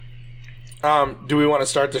Do we want to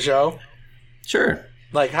start the show? Sure.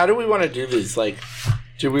 Like, how do we want to do this? Like,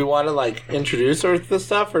 do we want to, like, introduce her to the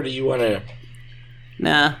stuff, or do you want to...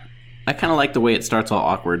 Nah, I kind of like the way it starts all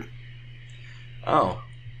awkward. Oh.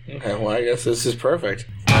 Okay, well, I guess this is perfect.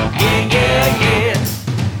 Yeah, yeah, yeah.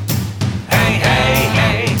 Hey, hey,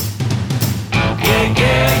 hey. Yeah,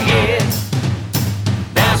 yeah, yeah.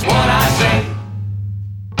 That's what I say.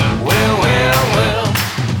 Well, well, well.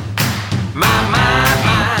 My, my,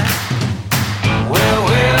 my. Well,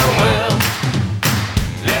 well, well.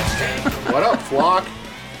 Let's take What up, Flock?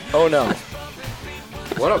 Oh, no.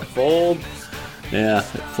 What up, Fold? Yeah,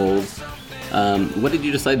 it folds. What did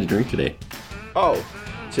you decide to drink today? Oh,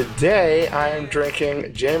 today I am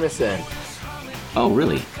drinking Jameson. Oh,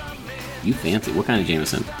 really? You fancy. What kind of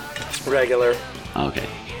Jameson? Regular. Oh, okay.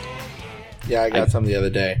 Yeah, I got some the other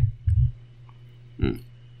day. Hmm.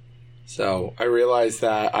 So I realized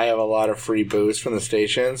that I have a lot of free booze from the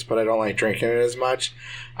stations, but I don't like drinking it as much.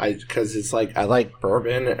 Because it's like, I like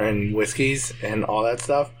bourbon and whiskeys and all that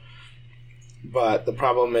stuff. But the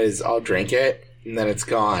problem is I'll drink it, and then it's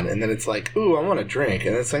gone. And then it's like, ooh, I want to drink.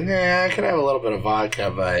 And it's like, I can have a little bit of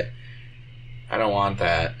vodka, but I don't want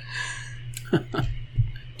that.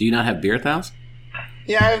 Do you not have beer at the house?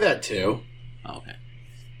 Yeah, I have that too. Oh, okay.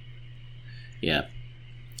 Yeah.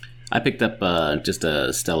 I picked up just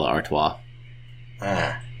a Stella Artois.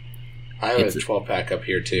 I have It's a 12-pack up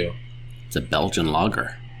here too. It's a Belgian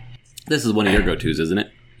lager. This is one of your go-tos, isn't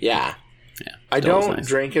it? Yeah. Yeah. I Stella's don't nice.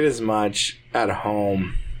 drink it as much at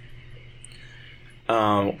home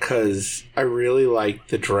because I really like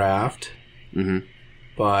the draft,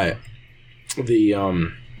 but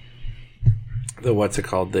the what's it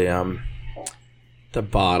called, the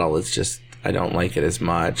bottle is just, I don't like it as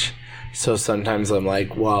much. So sometimes I'm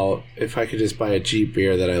like, well, if I could just buy a cheap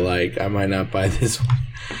beer that I like, I might not buy this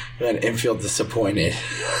one and feel disappointed.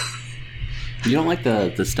 You don't like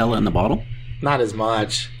the Stella in the bottle? Not as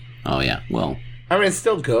much. Oh, yeah. Well, I mean, it's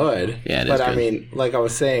still good. Yeah, it is but I good. mean, like I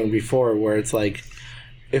was saying before, where it's like,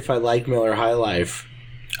 if I like Miller High Life,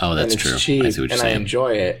 oh, that's and it's true. cheap, I see what you're and saying. I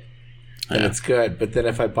enjoy it, and Yeah. it's good. But then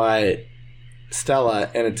if I buy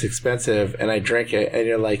Stella and it's expensive, and I drink it, and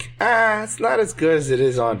you're like, it's not as good as it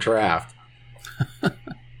is on draft.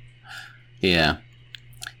 Yeah.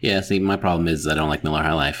 Yeah, see, my problem is I don't like Miller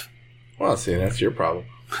High Life. Well, see, that's your problem.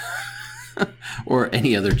 Or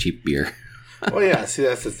any other cheap beer. Well, yeah, see,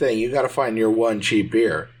 that's the thing. You got to find your one cheap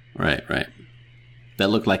beer. Right, right. That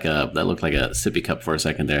looked like a sippy cup for a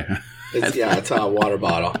second there. It's a water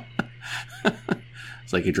bottle.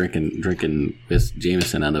 It's like you're drinking this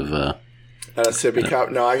Jameson out of Not a sippy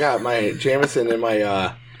cup. No, I got my Jameson in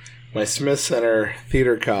my my Smith Center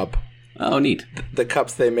theater cup. Oh, neat. The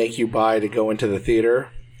cups they make you buy to go into the theater.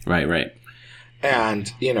 Right, right.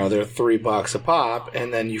 And, they're $3 a pop,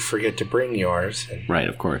 and then you forget to bring yours. And Right,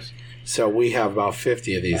 of course. so we have about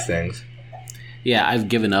 50 of these things. Yeah, I've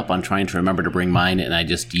given up on trying to remember to bring mine, and I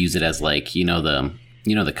just use it as like,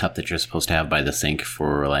 the cup that you're supposed to have by the sink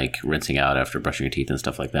for like rinsing out after brushing your teeth and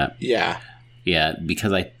stuff like that. Yeah. Yeah,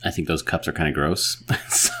 because I think those cups are kind of gross.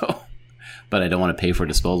 But I don't want to pay for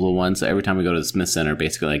disposable ones. So every time we go to the Smith Center,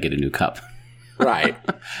 basically I get a new cup. Right.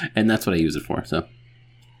 And that's what I use it for. So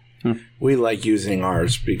We like using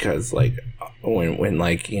ours because, like, when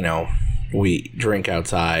we drink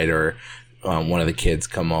outside or one of the kids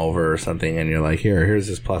come over or something, and you're like, here's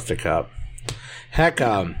this plastic cup. Heck,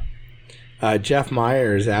 Jeff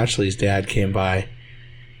Myers, Ashley's dad, came by,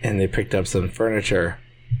 and they picked up some furniture.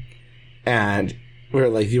 And we were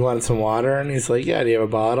like, do you want some water? And he's like, yeah, do you have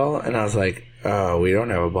a bottle? And I was like, oh, we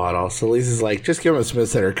don't have a bottle. So Lisa's like, just give him a Smith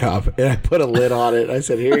Center cup. And I put a lid on it. I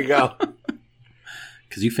said, here you go.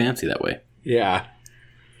 because you fancy that way. Yeah.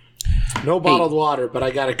 No bottled water, but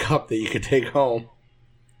I got a cup that you could take home.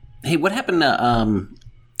 Hey, what happened to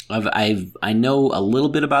I know a little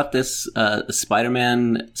bit about this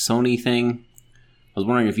Spider-Man Sony thing. I was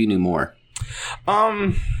wondering if you knew more.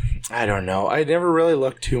 I don't know. I never really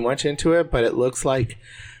looked too much into it, but it looks like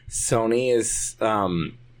Sony is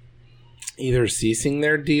either ceasing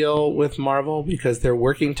their deal with Marvel because they're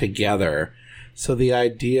working together. So the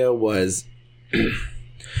idea was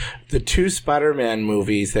the two Spider-Man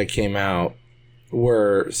movies that came out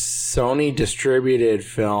were Sony distributed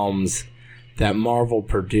films that Marvel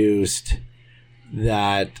produced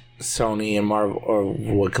that Sony and Marvel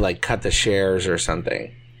would like cut the shares or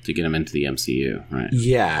something. To get them into the MCU, right?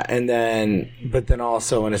 Yeah, but then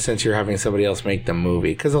also, in a sense, you're having somebody else make the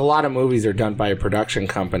movie. Because a lot of movies are done by a production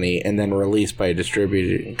company and then released by a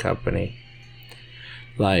distributing company.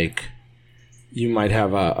 Like, you might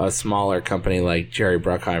have a smaller company like Jerry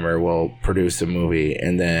Bruckheimer will produce a movie,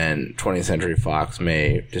 and then 20th Century Fox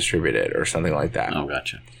may distribute it or something like that. Oh,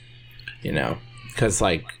 gotcha. You know, because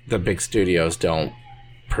like the big studios don't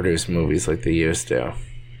produce movies like they used to.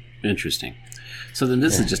 Interesting. So then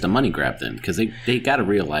this is just a money grab then, because they got to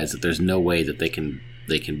realize that there's no way that they can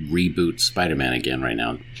reboot Spider-Man again right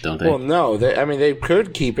now, don't they? Well, no. They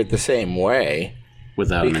could keep it the same way.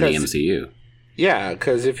 Without him in the MCU. Yeah,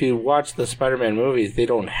 because if you watch the Spider-Man movies, they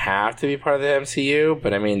don't have to be part of the MCU,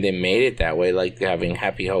 but I mean, they made it that way, like having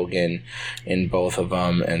Happy Hogan in both of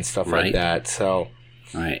them and stuff like that. So,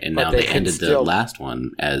 right, and now they ended the last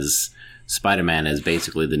one as Spider-Man is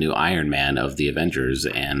basically the new Iron Man of the Avengers,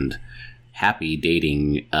 and Happy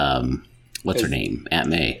dating what's her name, Aunt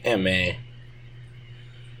May. Aunt May.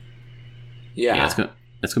 Yeah,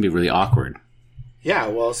 that's gonna be really awkward. Yeah,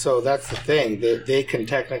 well, so that's the thing. They can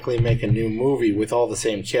technically make a new movie with all the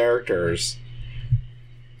same characters.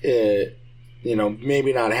 Maybe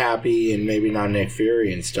not Happy and maybe not Nick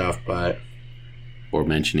Fury and stuff, but... Or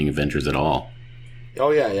mentioning Avengers at all.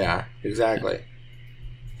 Oh, yeah, exactly.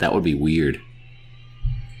 That would be weird.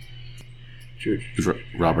 Is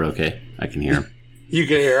Robert okay? I can hear him. You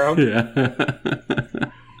can hear him?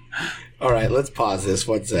 Yeah. All right, let's pause this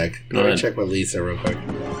 1 sec. Let me check with Lisa real quick.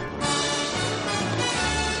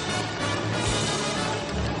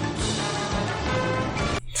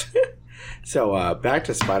 So, back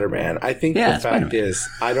to Spider-Man. I think the fact is,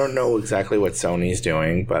 I don't know exactly what Sony's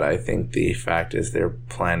doing, but I think the fact is they're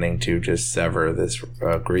planning to just sever this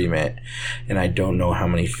agreement, and I don't know how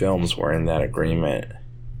many films were in that agreement.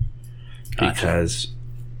 Because,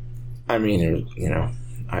 I mean,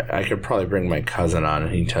 I could probably bring my cousin on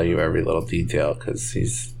and he'd tell you every little detail because he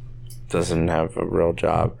doesn't have a real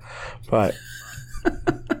job. But,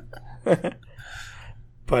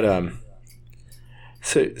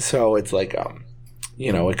 So it's like,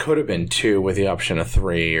 it could have been 2 with the option of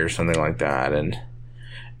 3 or something like that,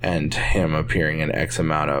 and him appearing in X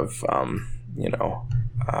amount of,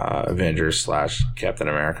 Avengers / Captain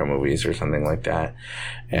America movies or something like that,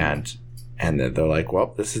 and then they're like,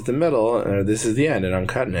 well, this is the middle, or this is the end, and I'm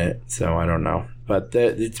cutting it. So I don't know, but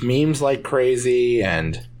it's memes like crazy,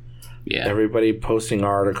 and everybody posting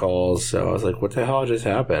articles. So I was like, what the hell just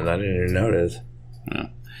happened? I didn't even notice. Yeah.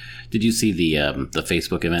 Did you see the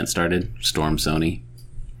Facebook event started? Storm Sony?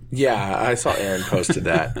 Yeah, I saw Aaron posted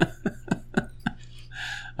that.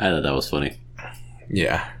 I thought that was funny.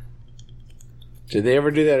 Yeah. Did they ever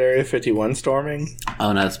do that Area 51 storming?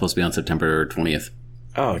 Oh, no, it's supposed to be on September 20th.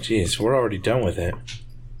 Oh, geez, we're already done with it.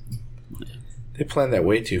 They planned that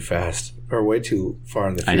way too fast, or way too far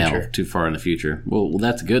in the future. I know, too far in the future. Well,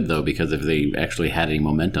 that's good, though, because if they actually had any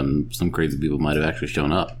momentum, some crazy people might have actually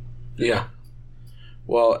shown up. Yeah.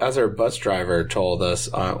 Well, as our bus driver told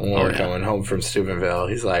us when we were coming home from Steubenville,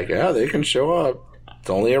 he's like, yeah, they can show up. It's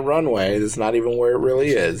only a runway. It's not even where it really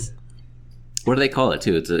is. What do they call it,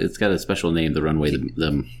 too? It's got a special name, the runway,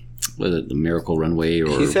 the Miracle Runway?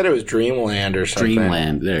 Or he said it was Dreamland or something.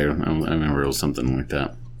 Dreamland, there. I remember it was something like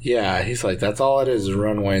that. Yeah, he's like, that's all it is a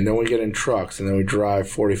runway. And then we get in trucks, and then we drive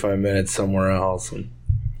 45 minutes somewhere else. And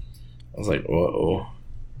I was like, whoa.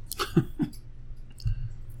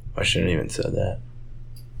 I shouldn't even said that.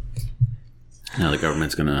 Now the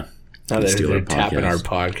government's gonna steal our tapping our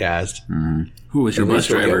podcast. Mm-hmm. Who was your bus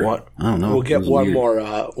driver? I don't know. We'll get one more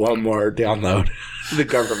download. The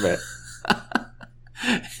government.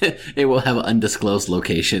 It will have an undisclosed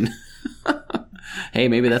location. Hey,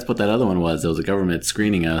 maybe that's what that other one was. There was a government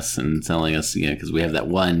screening us and telling us, because we have that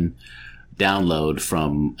one download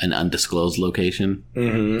from an undisclosed location.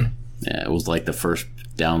 Mm-hmm. Yeah, it was like the first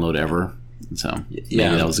download ever. So maybe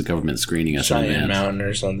that was the government screening us. Giant Mountain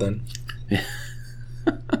or something.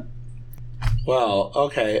 Well,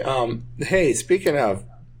 okay. Hey, speaking of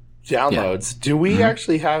downloads, do we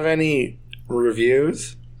actually have any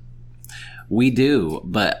reviews? We do,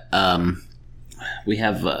 but we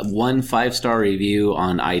have one 5-star review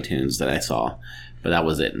on iTunes that I saw, but that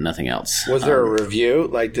was it. Nothing else. Was there a review?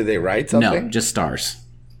 Like, did they write something? No, just stars.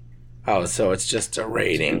 Oh, so it's just a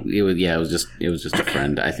rating. It was just a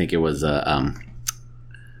friend. I think it was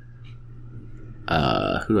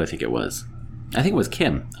who do I think it was? I think it was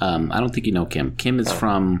Kim. I don't think you know Kim. Kim is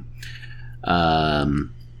from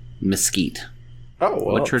Mesquite. Oh,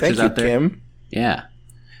 well, what church is out there? Kim. Yeah.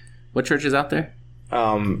 What church is out there?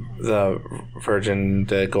 The Virgin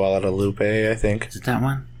de Guadalupe, I think. Is it that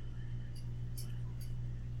one?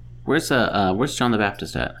 Where's John the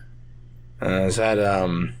Baptist at? Is that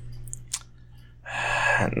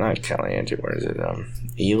not Caliente? Where is it? No,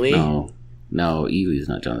 Ely? Ely is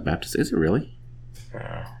not John the Baptist. Is it really?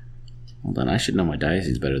 Hold on, I should know my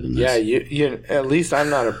diocese better than this. Yeah, you at least I'm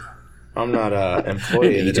not a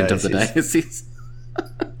employee of the Agent of the diocese. diocese.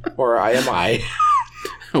 Or am I?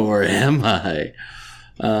 Or am I?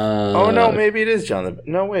 Oh no, maybe it is John the.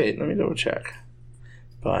 No, wait, let me double check.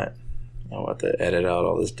 But I'll have to edit out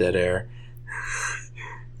all this dead air.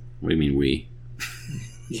 What do you mean we?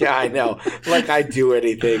 Yeah, I know. Like I do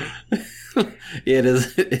anything. It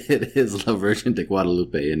is La Virgen de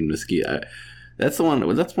Guadalupe in Mesquite. That's the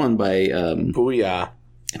one. That's one by. Booyah.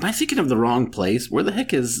 Am I thinking of the wrong place? Where the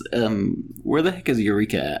heck is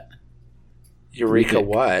Eureka at? Eureka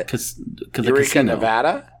what? Because Eureka,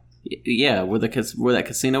 Nevada? Yeah, where that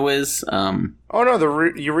casino is. Oh no,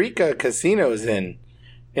 the Eureka Casino is in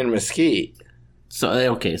Mesquite. So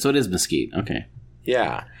okay, so it is Mesquite. Okay,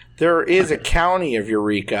 Yeah, there is a county of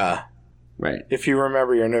Eureka. right. If you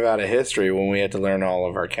remember your Nevada history, when we had to learn all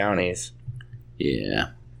of our counties.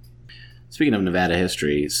 Yeah. Speaking of Nevada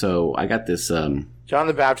history, so I got this John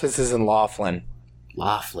the Baptist is in Laughlin.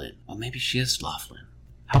 Laughlin. Oh, maybe she is Laughlin.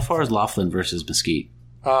 How far is Laughlin versus Mesquite?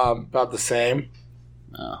 About the same,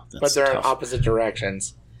 Oh, that's but they're tough. in opposite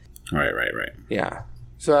directions. Right. Yeah,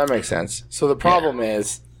 so that makes sense. So the problem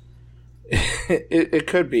is, it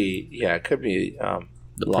could be, it could be.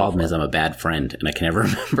 The problem is I'm a bad friend, and I can never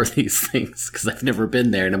remember these things because I've never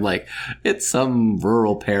been there. And I'm like, it's some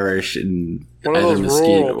rural parish in one of either those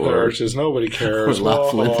Mesquite rural parishes. Nobody or cares.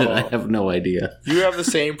 Laughlin. Oh. And I have no idea. You have the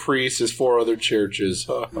same priest as 4 other churches.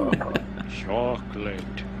 Chocolate.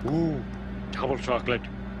 Ooh, double chocolate.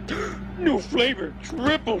 New flavor,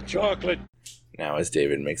 triple chocolate. Now, as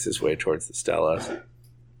David makes his way towards the Stellas,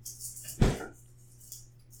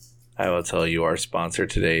 I will tell you our sponsor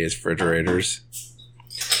today is Refrigerators.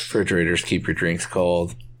 Refrigerators keep your drinks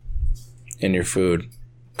cold and your food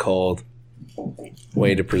cold.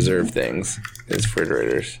 Way to preserve things is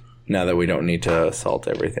Refrigerators. Now that we don't need to salt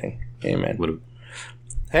everything. Amen. What?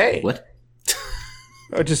 Hey! What?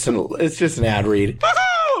 Oh, it's just an ad read.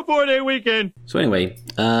 Oh, 4-day weekend. So anyway,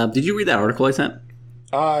 did you read that article I sent?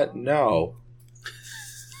 No.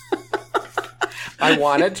 I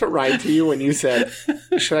wanted to write to you when you said,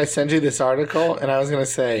 should I send you this article? And I was going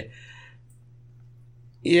to say,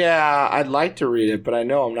 yeah, I'd like to read it, but I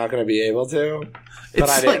know I'm not going to be able to. But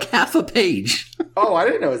It's like half a page. Oh, I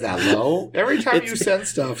didn't know it was that low. Every time you It's- send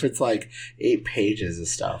stuff, it's like 8 pages of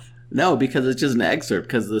stuff. No, because it's just an excerpt.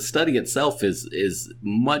 Because the study itself is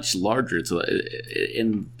much larger. So,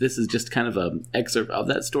 and this is just kind of an excerpt of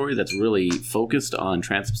that story that's really focused on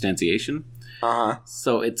transubstantiation. Uh-huh.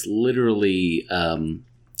 So it's literally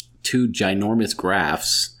 2 ginormous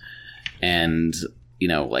graphs, and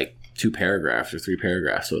like 2 paragraphs or 3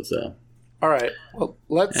 paragraphs. So it's All right. Well,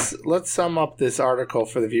 let's sum up this article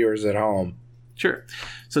for the viewers at home. sure.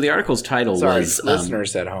 So the article's title Sorry, was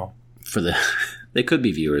listeners at home. for the. They could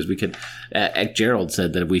be viewers. We could. Gerald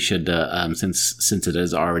said that we should, since it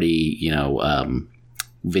is already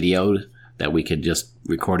videoed, that we could just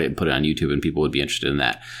record it and put it on YouTube, and people would be interested in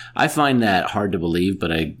that. I find that hard to believe,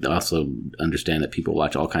 but I also understand that people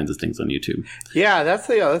watch all kinds of things on YouTube. Yeah, that's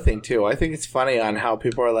the other thing, too. I think it's funny on how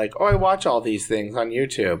people are like, oh, I watch all these things on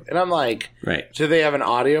YouTube. And I'm like, Right. do they have an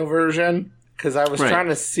audio version? Because I was Right. trying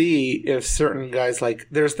to see if certain guys, like,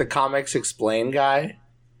 there's the Comics Explain guy.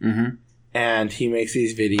 Mm-hmm. And he makes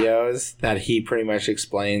these videos that he pretty much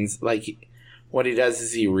explains. Like, what he does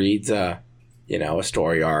is he reads a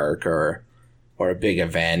story arc or a big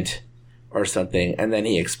event or something, and then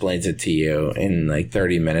he explains it to you in like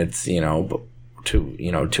 30 minutes, to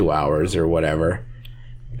 2 hours or whatever.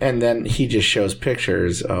 And then he just shows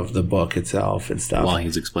pictures of the book itself and stuff. While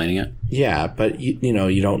he's explaining it. Yeah, but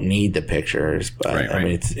you don't need the pictures. But Right, I mean,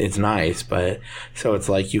 right. it's nice. But so it's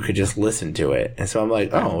like you could just listen to it. And so I'm like,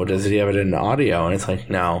 oh, does he have it in audio? And it's like,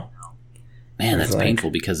 no. Man, that's It's like- painful,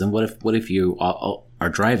 because then what if you are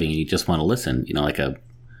driving and you just want to listen? Like a. that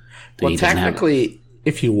Well, he doesn't have- technically,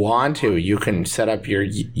 if you want to, you can set up your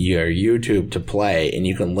YouTube to play, and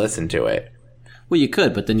you can listen to it. Well, you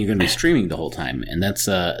could, but then you're going to be streaming the whole time, and that's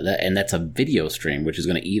a video stream, which is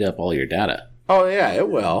going to eat up all your data. Oh yeah, it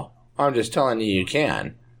will. I'm just telling you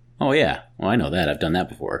can. Oh yeah, well I know that, I've done that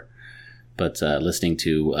before. But listening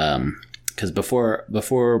to because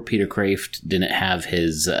before Peter Kraft didn't have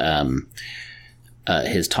his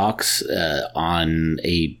talks on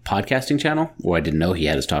a podcasting channel, or I didn't know he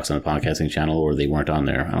had his talks on a podcasting channel, or they weren't on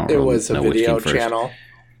there. I don't It really was a know which video came first. channel.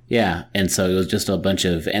 Yeah, and so it was just a bunch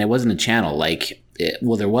of, and it wasn't a channel.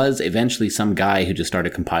 There was eventually some guy who just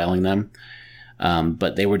started compiling them,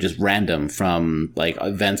 but they were just random from like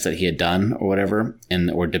events that he had done or whatever,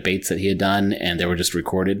 or debates that he had done, and they were just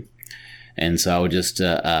recorded. And so I would just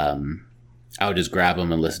grab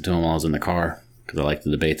them and listen to them while I was in the car, because I like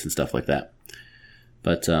the debates and stuff like that.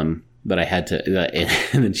 But I had to,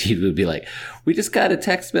 and then she would be like, "We just got a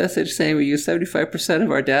text message saying we use 75%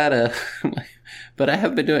 of our data." I'm like, but I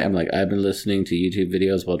haven't been doing it. I'm like, I've been listening to YouTube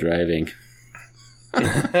videos while driving.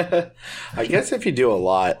 I guess if you do a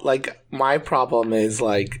lot, like my problem is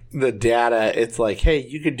like the data, it's like, hey,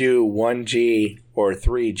 you could do 1G or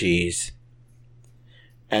 3Gs.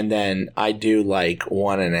 And then I do like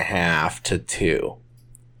 1.5 to 2.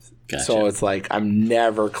 Gotcha. So it's like I'm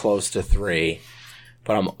never close to 3,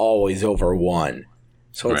 but I'm always over 1.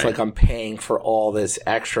 So it's Right. like I'm paying for all this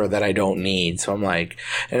extra that I don't need. So I'm like,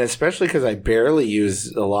 and especially because I barely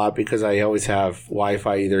use a lot because I always have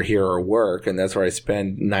Wi-Fi either here or work, and that's where I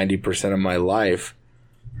spend 90% of my life.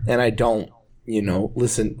 And I don't,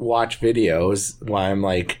 watch videos while I'm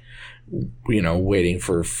like, waiting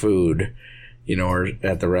for food, or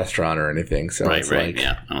at the restaurant or anything. So Right. it's like,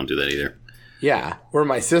 Yeah, I don't do that either. yeah, where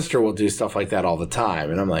my sister will do stuff like that all the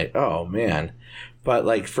time. And I'm like, oh, man. But,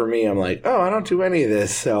 like, for me, I'm like, oh, I don't do any of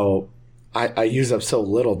this. So I use up so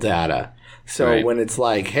little data. So Right. when it's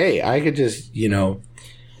like, hey, I could just, YouTube,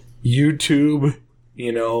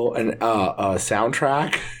 a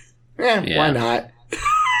soundtrack. Yeah. Why not?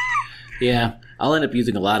 Yeah, I'll end up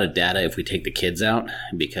using a lot of data if we take the kids out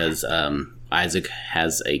because Isaac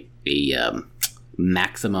has a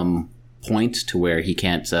maximum point to where he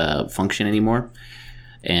can't function anymore.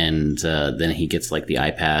 And then he gets like the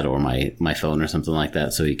iPad or my phone or something like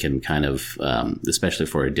that, so he can kind of, especially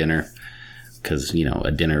for a dinner, because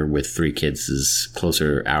a dinner with 3 kids is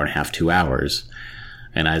closer hour and a half, 2 hours,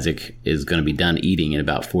 and Isaac is going to be done eating in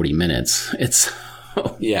about 40 minutes.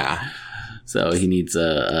 Yeah. So he needs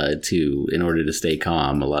to, in order to stay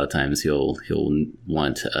calm. A lot of times he'll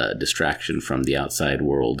want a distraction from the outside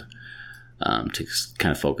world to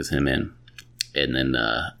kind of focus him in. And then,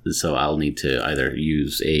 so I'll need to either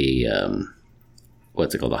use a, a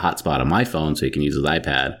hotspot on my phone so he can use his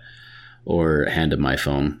iPad, or hand him my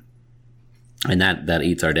phone. And that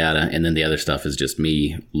eats our data. And then the other stuff is just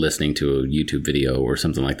me listening to a YouTube video or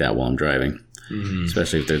something like that while I'm driving. Mm-hmm.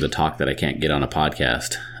 Especially if there's a talk that I can't get on a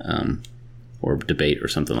podcast, or debate or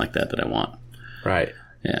something like that I want. Right.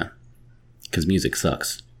 Yeah. Because music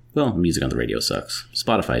sucks. Well, music on the radio sucks.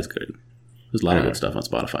 Spotify is good. There's a lot of good stuff on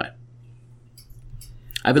Spotify.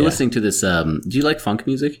 I've been listening to this. Do you like funk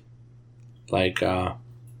music? Like,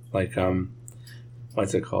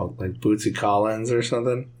 what's it called? Like Bootsy Collins or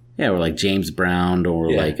something? Yeah, or like James Brown,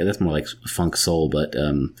 or like, that's more like funk soul, but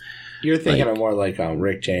you're thinking of more like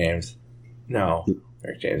Rick James. No,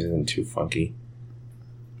 Rick James isn't too funky.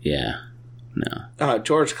 Yeah, no.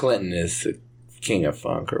 George Clinton is the king of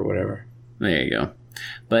funk or whatever. There you go.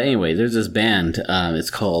 But anyway, there's this band.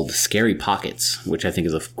 It's called Scary Pockets, which I think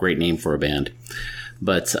is a great name for a band.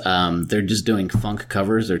 But they're just doing funk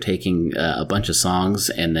covers. They're taking a bunch of songs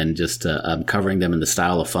and then just covering them in the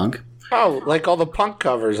style of funk. Oh, like all the punk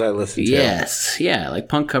covers I listen to. Yes, yeah, like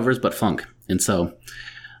punk covers, but funk. And so,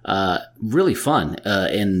 really fun.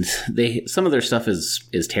 And some of their stuff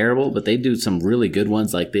is terrible, but they do some really good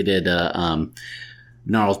ones. Like they did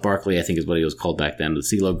Gnarls Barkley, I think is what he was called back then, the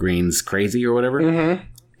CeeLo Green's Crazy or whatever. Mm-hmm.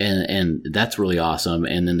 And that's really awesome.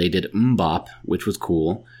 And then they did Mbop, which was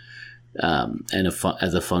cool. And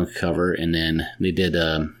as a funk cover, and then they did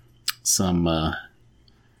some. What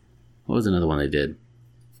was another one they did?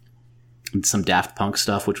 Some Daft Punk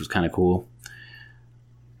stuff, which was kind of cool.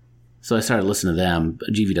 So I started listening to them.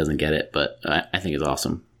 GV doesn't get it, but I think it's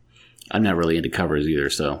awesome. I'm not really into covers either,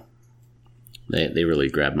 so they really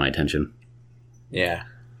grabbed my attention. Yeah.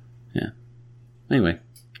 Anyway,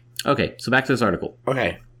 okay, so back to this article.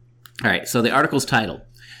 Okay. All right, so the article's title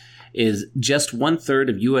is "Just 1/3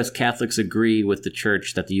 of U.S. Catholics agree with the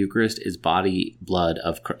Church that the Eucharist is the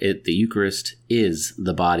Eucharist is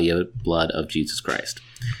the body of blood of Jesus Christ."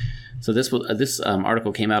 So this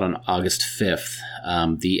article came out on August 5th.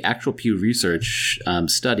 The actual Pew Research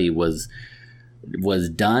study was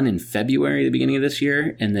done in February, the beginning of this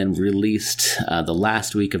year, and then released the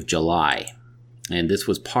last week of July. And this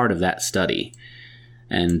was part of that study.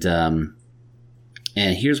 And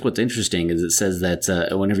here's what's interesting is it says that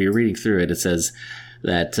whenever you're reading through it, it says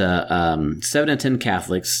that 7 in 10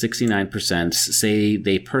 Catholics, 69%, say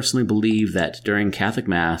they personally believe that during Catholic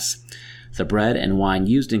Mass, the bread and wine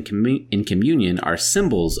used in communion are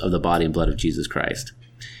symbols of the body and blood of Jesus Christ.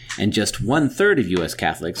 And just 1/3 of U.S.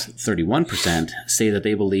 Catholics, 31%, say that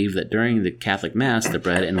they believe that during the Catholic Mass, the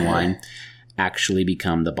bread and wine actually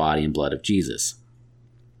become the body and blood of Jesus.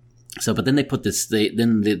 So, but then they put this,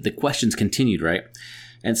 then the questions continued, right?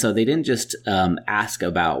 And so they didn't just ask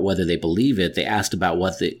about whether they believe it, they asked about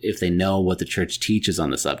if they know what the Church teaches on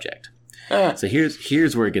the subject. So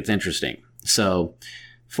here's where it gets interesting. So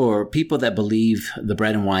for people that believe the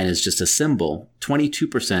bread and wine is just a symbol,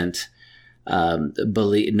 22% know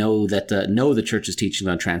the church's teachings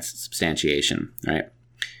on transubstantiation, right?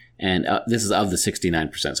 And this is of the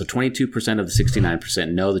 69%. So 22% of the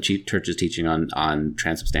 69% know the church's teaching on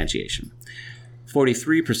transubstantiation.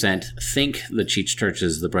 43% think the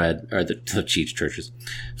churches the bread, or the churches.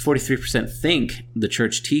 43% think the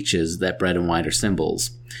church teaches that bread and wine are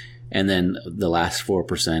symbols. And then the last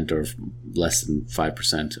 4% or less than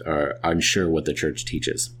 5% are unsure what the church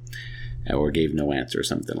teaches, or gave no answer or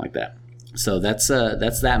something like that. So that's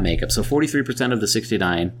that makeup. So 43% of the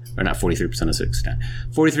 69, or not 43% of 69,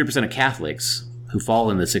 43% of Catholics who fall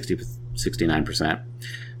in the 69%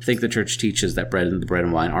 think the church teaches that the bread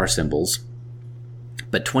and wine are symbols,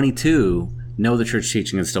 but 22 know the church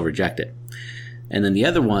teaching and still reject it. And then the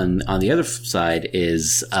other one on the other side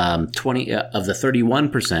is 20 of the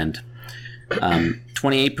 31%,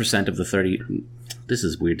 28% of the 30. This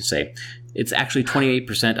is weird to say. It's actually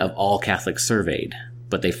 28% of all Catholics surveyed,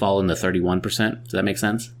 but they fall in the 31%. Does that make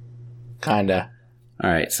sense? Kinda. All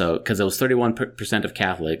right. So, because it was 31% of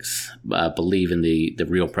Catholics believe in the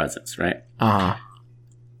real presence, right? Uh huh.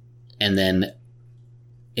 And then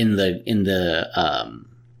in the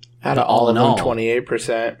out of all of them,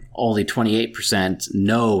 28%. Only 28%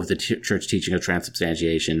 know the church teaching of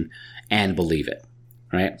transubstantiation and believe it,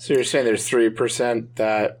 right? So you're saying there's 3%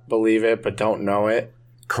 that believe it but don't know it?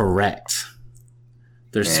 Correct.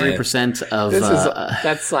 There's 3% of...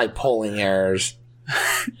 that's like polling errors.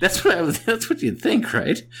 That's what you'd think,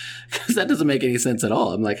 right? Because that doesn't make any sense at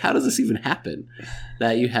all. I'm like, how does this even happen?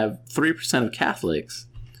 That you have 3% of Catholics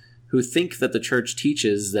who think that the church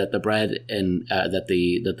teaches that the bread and that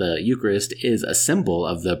the Eucharist is a symbol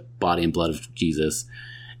of the body and blood of Jesus,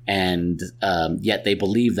 and yet they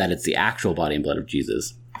believe that it's the actual body and blood of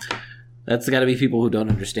Jesus. That's got to be people who don't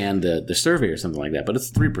understand the survey or something like that. But it's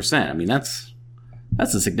 3%. I mean, that's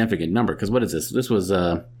a significant number, because what is this? This was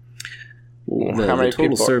the total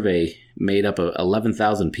people? Survey made up of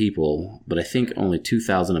 11,000 people, but I think only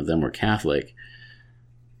 2,000 of them were Catholic.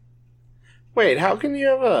 Wait, how can you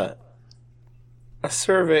have a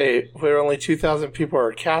survey where only 2,000 people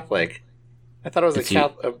are Catholic? I thought it was a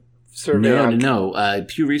survey. No.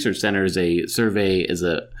 Pew Research Center is a survey,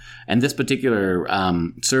 and this particular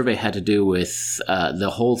survey had to do with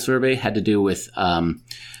the whole survey had to do with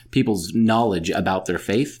people's knowledge about their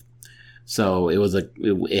faith. So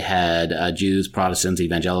it had Jews, Protestants,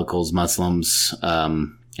 evangelicals, Muslims,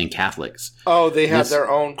 and Catholics. Oh, they had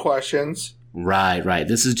their own questions. Right.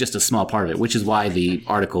 This is just a small part of it, which is why the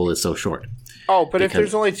article is so short. Oh, but if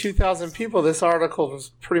there's only 2,000 people, this article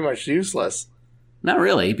is pretty much useless. Not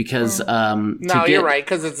really, because you're right,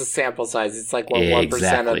 because it's a sample size. It's like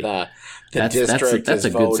 1% of the district that's is a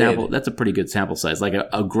good voted. sample. That's a pretty good sample size. Like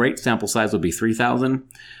a great sample size would be 3,000,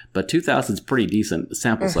 but 2,000 is pretty decent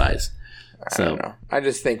sample size. I don't know. I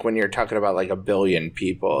just think when you're talking about like 1 billion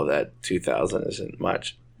people, that 2,000 isn't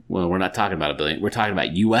much. Well, we're not talking about 1 billion. We're talking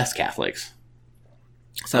about U.S. Catholics.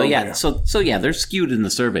 So yeah, they're skewed in the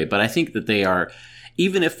survey, but I think that they are,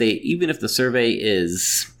 even if the survey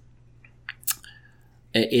is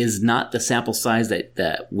not the sample size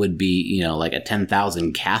that would be, like a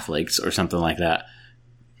 10,000 Catholics or something like that,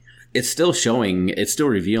 it's still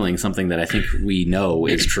revealing something that I think we know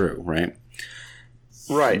is true, right?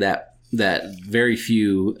 Right. That very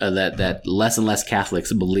few, that less and less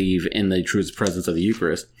Catholics believe in the true presence of the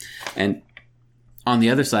Eucharist. And on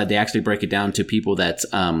the other side, they actually break it down to people that's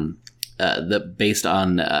based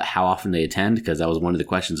on how often they attend, because that was one of the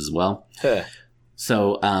questions as well. Huh.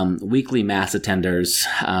 So weekly Mass attenders,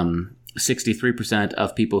 63%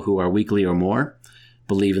 of people who are weekly or more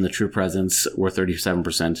believe in the true presence, where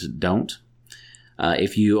 37% don't.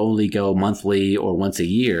 If you only go monthly or once a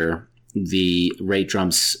year, the rate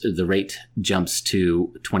jumps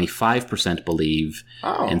to 25% believe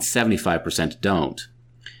and 75% don't.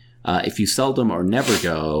 If you seldom or never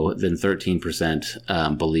go, then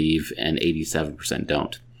 13% believe and 87%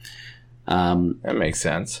 don't. That makes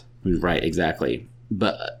sense. Right, exactly.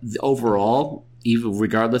 But overall, even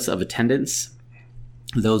regardless of attendance,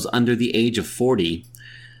 those under the age of 40,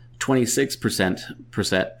 26%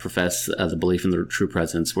 profess the belief in the true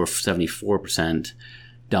presence, where 74%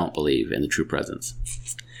 don't believe in the true presence.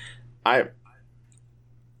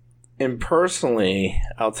 Personally,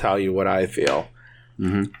 I'll tell you what I feel.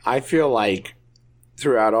 Mm-hmm. I feel like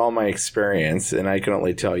throughout all my experience, and I can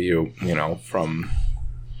only tell you, from,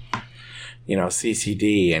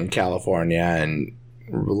 CCD in California and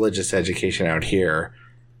religious education out here,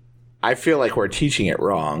 I feel like we're teaching it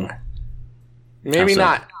wrong. Maybe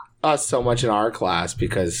not us so much in our class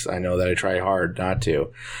because I know that I try hard not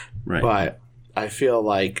to. Right. But I feel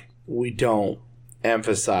like we don't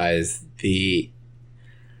emphasize the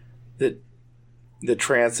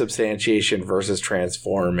transubstantiation versus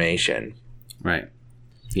transformation. Right.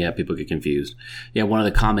 Yeah, people get confused. Yeah, one of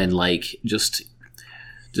the common, like, just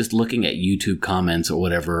looking at YouTube comments or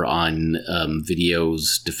whatever on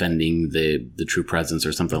videos defending the true presence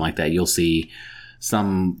or something like that, you'll see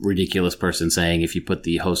some ridiculous person saying if you put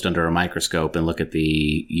the host under a microscope and look at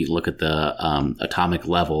the atomic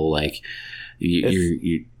level, like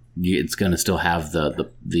it's going to still have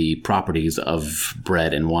the properties of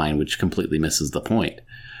bread and wine, which completely misses the point,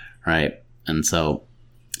 right? And so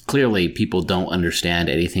clearly people don't understand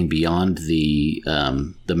anything beyond the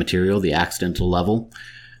material, the accidental level.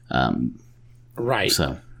 Right.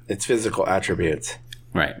 So it's physical attributes.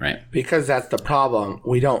 Right. Because that's the problem.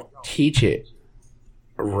 We don't teach it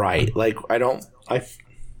right. Like I don't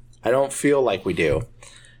feel like we do.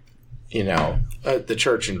 The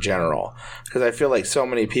church in general, because I feel like so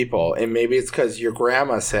many people, and maybe it's because your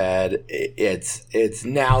grandma said it's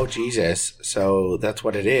now Jesus, so that's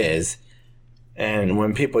what it is. And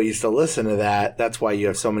when people used to listen to that, that's why you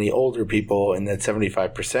have so many older people in that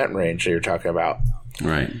 75% range that you're talking about.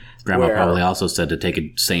 Right. Grandma probably also said to take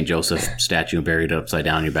a St. Joseph statue and bury it upside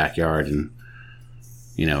down in your backyard, and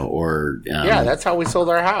yeah, that's how we sold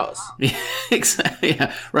our house. Exactly.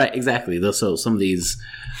 Yeah, right. Exactly. So some of these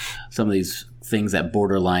things that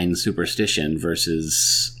borderline superstition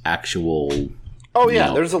versus actual. Oh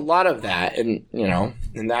yeah, there's a lot of that, and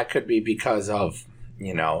and that could be because of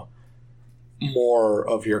more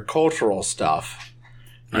of your cultural stuff.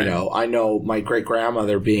 Right. I know my great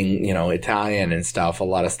grandmother being Italian and stuff. A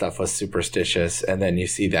lot of stuff was superstitious, and then you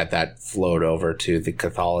see that flowed over to the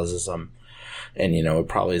Catholicism. And, it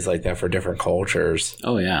probably is like that for different cultures.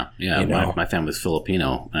 Oh, yeah. Yeah. My family's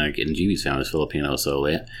Filipino. And Jeevy's family's Filipino. So,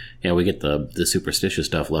 yeah, we get the superstitious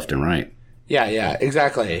stuff left and right. Yeah,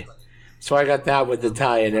 exactly. So I got that with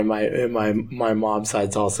Italian, and my mom's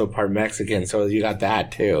side's also part Mexican. So you got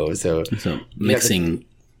that, too. So mixing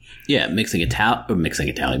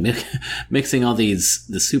all the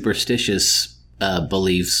superstitious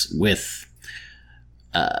beliefs with,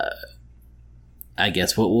 I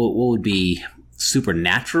guess, what would be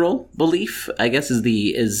supernatural belief, I guess, is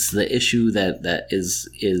the issue that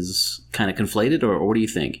is kind of conflated, or what do you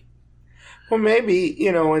think? Well, maybe,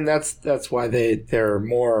 and that's why they're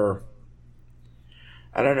more,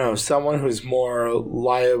 I don't know, someone who's more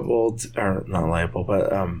liable or not liable,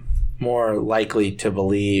 but more likely to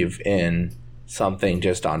believe in something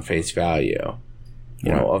just on face value,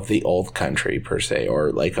 of the old country per se,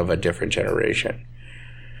 or like of a different generation,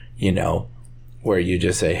 where you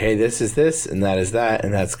just say, hey, this is this, and that is that,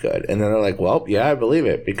 and that's good. And then they're like, well, yeah, I believe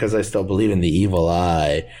it, because I still believe in the evil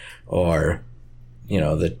eye, or,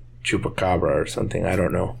 the chupacabra or something. I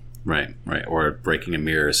don't know. Right. Or breaking a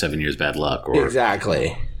mirror, 7 years bad luck. Or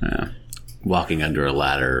exactly. Walking under a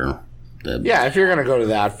ladder. Yeah, if you're going to go to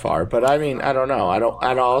that far. But, I mean, I don't know.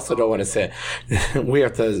 I also don't want to say we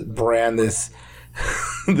have to brand this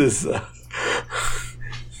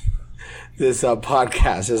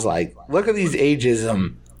podcast is like, look at these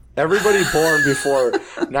ageism. Everybody born before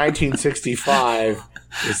 1965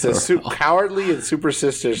 is a cowardly and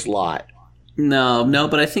superstitious lot. No,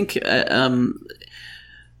 but I think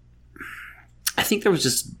there was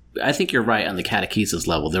just. I think you're right on the catechesis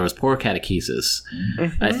level. There was poor catechesis.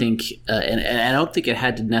 Mm-hmm. I think, and I don't think it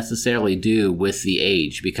had to necessarily do with the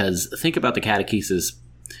age, because think about the catechesis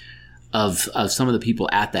of some of the people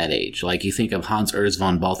at that age. Like you think of Hans Urs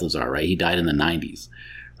von Balthasar, right? He died in the 90s,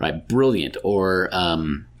 right? Brilliant. Or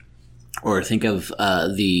think of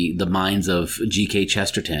the minds of G.K.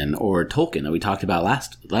 Chesterton or Tolkien that we talked about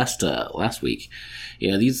last week.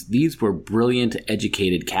 These were brilliant,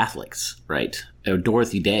 educated Catholics, right? Or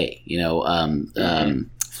Dorothy Day,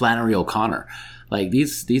 Flannery O'Connor. Like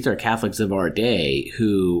these are Catholics of our day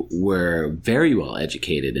who were very well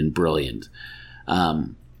educated and brilliant.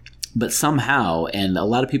 But somehow, and a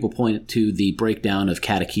lot of people point to the breakdown of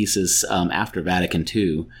catechesis after Vatican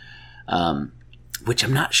II, which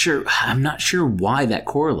I'm not sure why that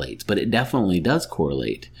correlates, but it definitely does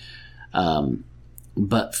correlate.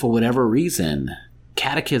 But for whatever reason,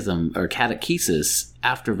 catechism or catechesis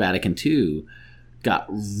after Vatican II got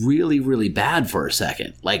really, really bad for a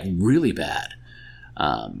second, like really bad.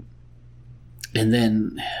 And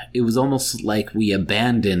then it was almost like we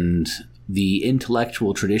abandoned the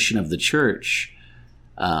intellectual tradition of the church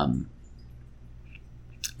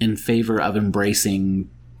in favor of embracing,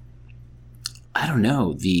 I don't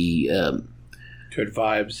know, the good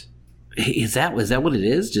vibes. Was that what it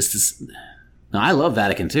is? Just this, No, I love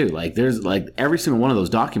Vatican II. Like, there's like every single one of those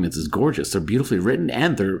documents is gorgeous. They're beautifully written,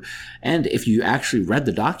 and if you actually read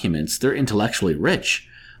the documents, they're intellectually rich.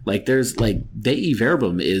 Like, there's like Dei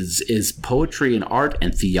Verbum is poetry and art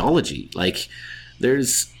and theology. Like,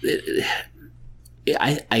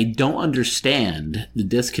 I don't understand the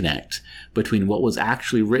disconnect between what was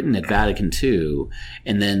actually written at Vatican II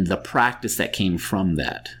and then the practice that came from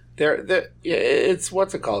that. It's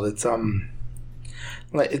what's it called? It's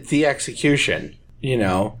it's the execution. You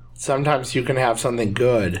know, sometimes you can have something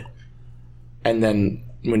good, and then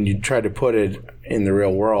when you try to put it in the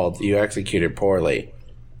real world, you execute it poorly.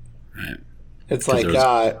 Right. It's like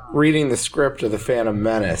reading the script of The Phantom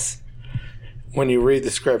Menace. When you read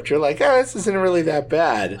the script, you're like, oh, this isn't really that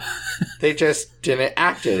bad. They just didn't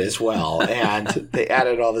act it as well, and they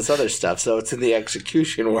added all this other stuff, so it's in the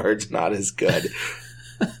execution where it's not as good.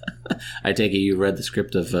 I take it you read the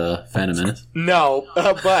script of Phantom Menace? No,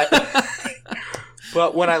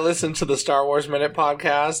 but when I listened to the Star Wars Minute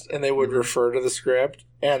podcast, and they would refer to the script,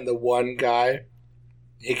 and the one guy,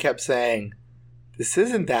 he kept saying, this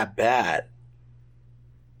isn't that bad.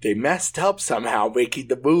 They messed up somehow making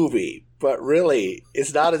the movie. But really,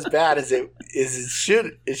 it's not as bad as it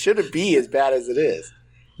should. It shouldn't be as bad as it is.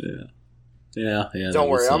 Yeah. Don't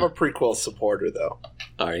worry, I'm a prequel supporter, though.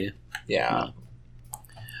 Are you? Yeah.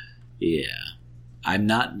 Yeah. I'm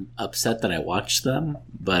not upset that I watched them,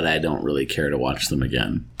 but I don't really care to watch them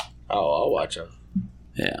again. Oh, I'll watch them.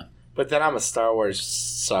 Yeah. But then I'm a Star Wars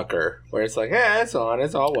sucker, where it's like, it's on,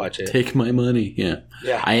 I'll watch it. Take my money. Yeah.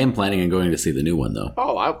 I am planning on going to see the new one, though.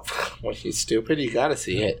 Oh, well, you stupid. You got to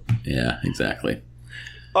see it. Yeah, exactly.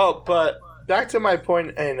 Oh, but back to my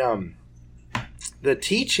point in the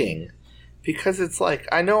teaching, because it's like,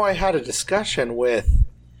 I know I had a discussion with,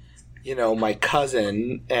 my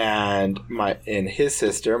cousin and his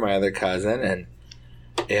sister, my other cousin,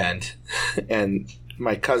 and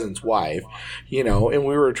my cousin's wife, and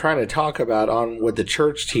we were trying to talk about on what the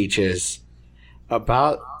church teaches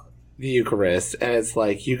about the Eucharist, and it's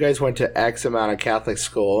like, you guys went to X amount of Catholic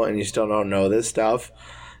school and you still don't know this stuff,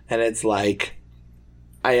 and it's like,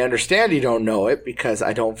 I understand you don't know it because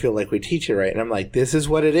I don't feel like we teach it right, and I'm like, this is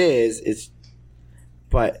what it is,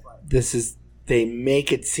 but they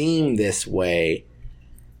make it seem this way,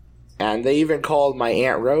 and they even called my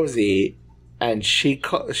Aunt Rosie, and she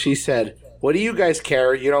said, what do you guys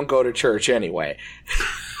care? You don't go to church anyway.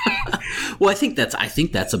 Well, I think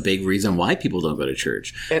that's a big reason why people don't go to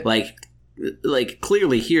church. Like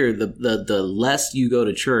clearly here, the less you go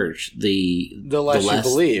to church, the less you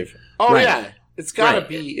believe. Oh right. Yeah, it's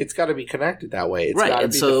gotta be connected that way. It's right,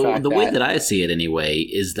 and so the way that I see it anyway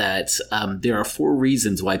is that there are 4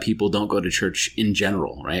 reasons why people don't go to church in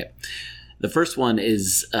general. Right, the first one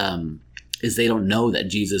is they don't know that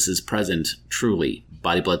Jesus is present truly.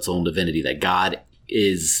 Body, blood, soul, and divinity, that God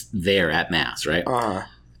is there at Mass, right?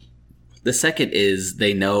 The second is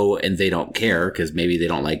they know and they don't care because maybe they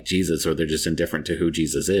don't like Jesus or they're just indifferent to who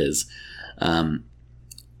Jesus is. The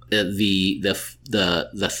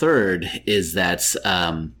third is that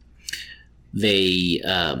they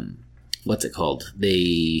what's it called?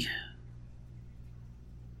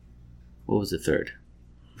 What was the third?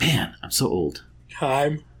 Man, I'm so old.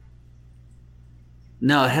 Time.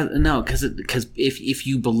 No, because if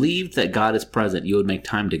you believed that God is present, you would make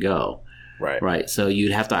time to go. Right. So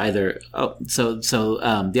you'd have to either.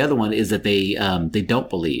 The other one is that they don't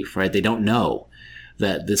believe. Right. They don't know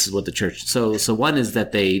that this is what the church. So one is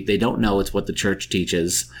that they don't know it's what the church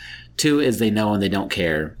teaches. 2 is they know and they don't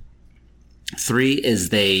care. 3 is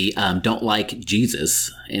they don't like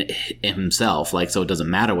Jesus himself. So it doesn't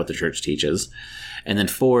matter what the church teaches. And then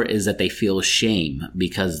 4 is that they feel shame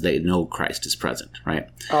because they know Christ is present, right?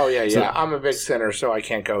 Oh, yeah. So, I'm a big sinner, so I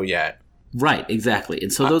can't go yet. Right, exactly.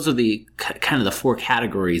 And so those are the kind of the 4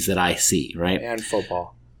 categories that I see, right? And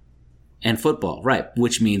football. Right,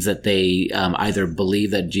 which means that they either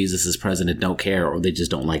believe that Jesus is present and don't care, or they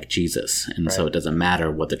just don't like Jesus. And so it doesn't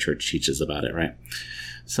matter what the church teaches about it, right?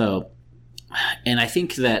 So, and I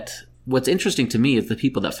think that what's interesting to me is the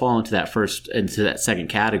people that fall into that second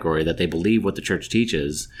category, that they believe what the church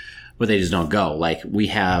teaches, but they just don't go. Like we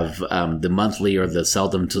have the monthly or the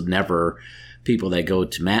seldom to never people that go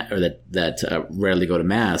to Mass or that rarely go to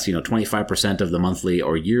Mass. 25% of the monthly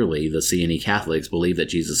or yearly, the C&E Catholics believe that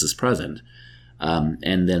Jesus is present,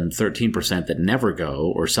 and then 13% that never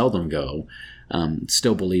go or seldom go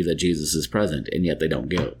still believe that Jesus is present, and yet they don't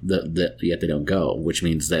go. Yet they don't go, which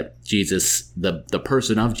means that Jesus, the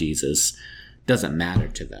person of Jesus, doesn't matter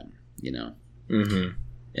to them. Mm-hmm.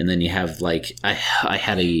 And then you have I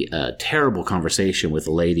had a terrible conversation with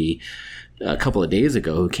a lady a couple of days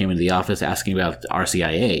ago who came into the office asking about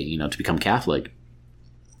RCIA, to become Catholic.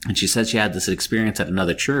 And she said she had this experience at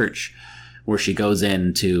another church where she goes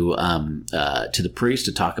in to the priest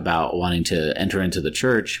to talk about wanting to enter into the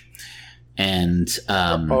church. And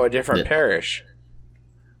a different parish.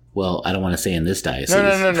 Well, I don't want to say in this diocese.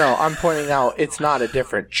 No. I'm pointing out it's not a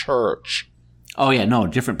different church. Oh, yeah, no,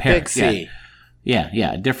 different parish. Big C.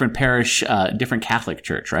 Yeah, different parish, different Catholic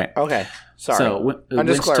church, right? Okay, sorry. So I'm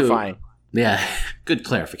just clarifying. Yeah, good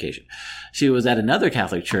clarification. She was at another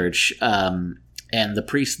Catholic church, and the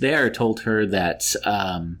priest there told her that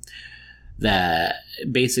that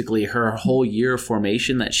basically her whole year of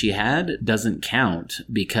formation that she had doesn't count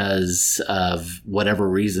because of whatever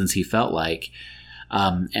reasons he felt like.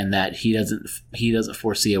 And that he doesn't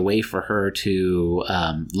foresee a way for her to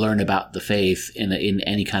learn about the faith in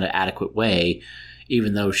any kind of adequate way,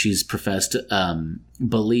 even though she's professed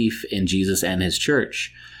belief in Jesus and his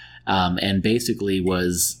church, and basically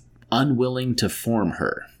was unwilling to form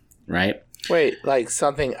her. Right? Wait, like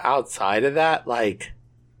something outside of that, like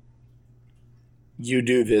you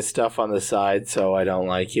do this stuff on the side, so I don't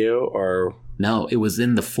like you, or no? It was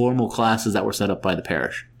in the formal classes that were set up by the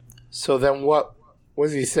parish. So then what?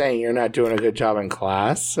 Was he saying you're not doing a good job in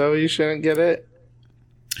class, so you shouldn't get it?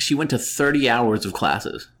 She went to 30 hours of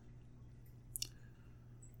classes.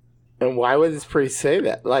 And why would this priest say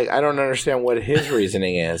that? Like, I don't understand what his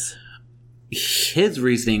reasoning is. His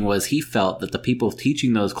reasoning was he felt that the people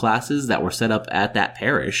teaching those classes that were set up at that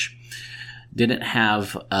parish didn't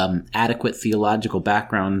have adequate theological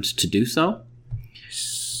background to do so.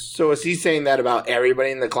 So is he saying that about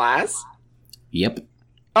everybody in the class? Yep.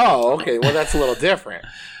 Oh, okay. Well, that's a little different.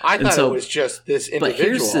 I thought it was just this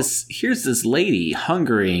individual. But here's this lady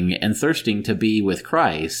hungering and thirsting to be with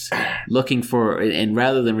Christ, looking for, and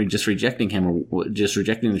rather than just rejecting him or just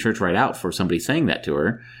rejecting the church right out for somebody saying that to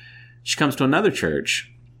her, she comes to another church,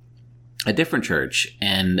 a different church,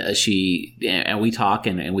 and we talk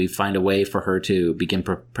and we find a way for her to begin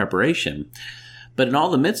preparation. But in all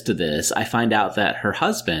the midst of this, I find out that her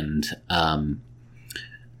husband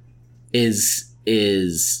is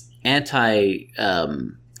anti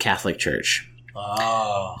Catholic Church.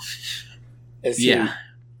 Oh. Yeah.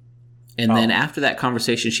 And then after that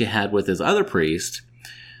conversation she had with his other priest,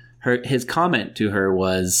 his comment to her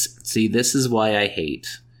was, "See, this is why I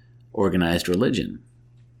hate organized religion.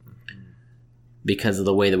 Because of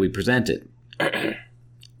the way that we present it."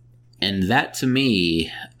 And that to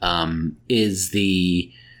me is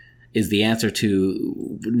the answer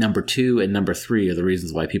to number 2 and number 3 are the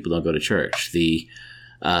reasons why people don't go to church.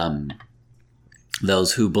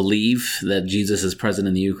 Those who believe that Jesus is present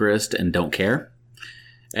in the Eucharist and don't care,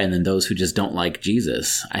 and then those who just don't like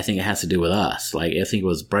Jesus. I think it has to do with us. Like, I think it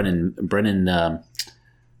was Brennan,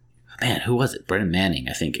 who was it? Brennan Manning,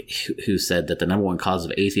 I think, who said that the number one cause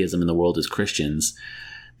of atheism in the world is Christians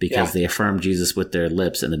because they affirm Jesus with their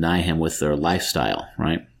lips and deny him with their lifestyle,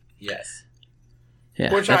 right? Yes.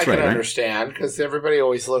 Yeah, which I can understand, because everybody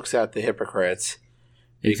always looks at the hypocrites.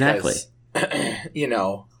 Exactly.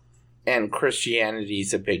 Because, and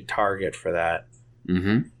Christianity's a big target for that.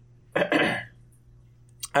 Mm-hmm.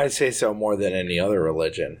 I'd say so more than any other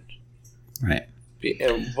religion. Right.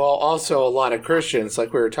 Well, also a lot of Christians,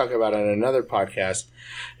 like we were talking about on another podcast,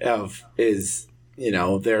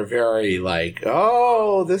 they're very like,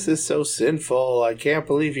 oh, this is so sinful. I can't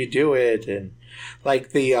believe you do it. And like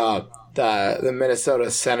the Minnesota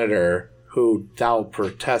senator who thou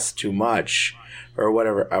protest too much or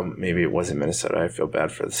whatever. Maybe it wasn't Minnesota. I feel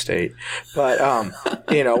bad for the state. But,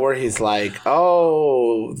 where he's like,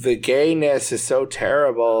 oh, the gayness is so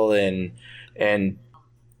terrible and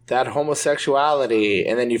that homosexuality.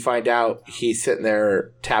 And then you find out he's sitting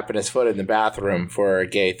there tapping his foot in the bathroom for a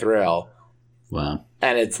gay thrill. Wow.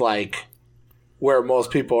 And it's like where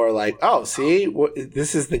most people are like, oh, see,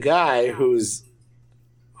 this is the guy who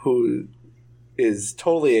is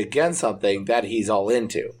totally against something that he's all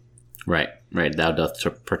into. Right. Thou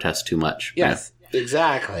doth protest too much. Yes,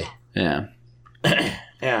 exactly. Yeah. But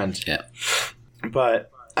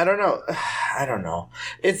I don't know.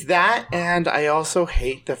 It's that, and I also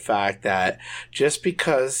hate the fact that just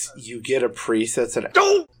because you get a priest that's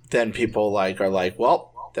then people are like,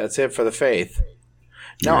 well, that's it for the faith.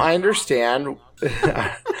 Now, I understand.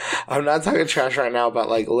 I'm not talking trash right now about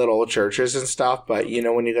like little churches and stuff, but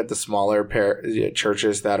when you get the smaller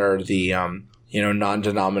churches that are the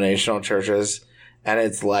non-denominational churches, and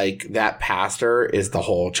it's like that pastor is the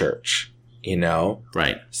whole church,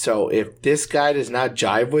 Right. So if this guy does not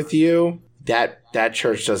jive with you, that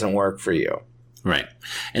church doesn't work for you. Right.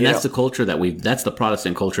 And that's the culture that's the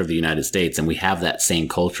Protestant culture of the United States. And we have that same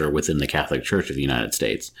culture within the Catholic Church of the United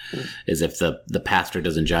States. Is if the pastor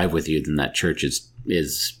doesn't jive with you, then that church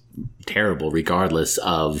is terrible, regardless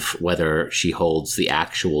of whether she holds the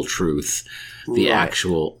actual truth,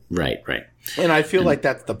 right. And I feel like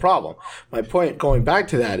that's the problem. My point going back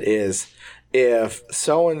to that is if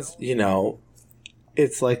someone's,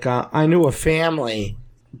 it's like I knew a family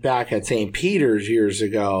back at St. Peter's years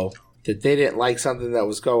ago that they didn't like something that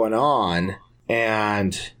was going on,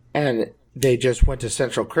 and they just went to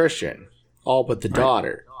Central Christian, all but the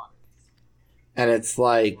daughter. And it's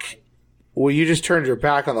like, well, you just turned your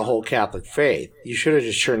back on the whole Catholic faith. You should have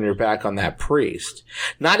just turned your back on that priest.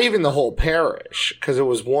 Not even the whole parish, because it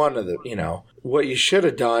was one of the, what you should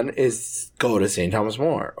have done is go to St. Thomas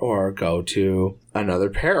More or go to another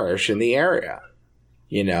parish in the area,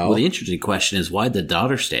 Well, the interesting question is, why'd the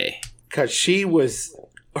daughter stay? Because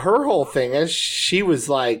her whole thing is she was,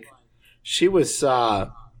 I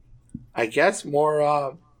guess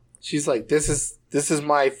more, she's like, this is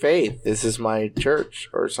my faith. This is my church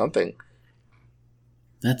or something.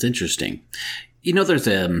 That's interesting. There's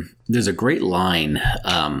a great line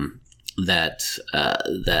that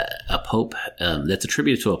a pope that's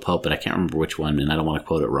attributed to a pope, but I can't remember which one, and I don't want to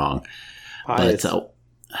quote it wrong. But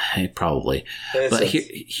probably. But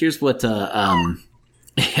here's what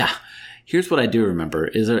here's what I do remember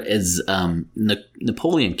is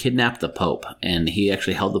Napoleon kidnapped the Pope, and he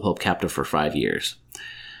actually held the Pope captive for 5 years.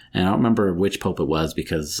 And I don't remember which Pope it was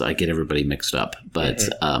because I get everybody mixed up. But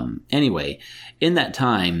anyway, in that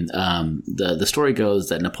time, the story goes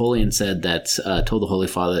that Napoleon said that, told the Holy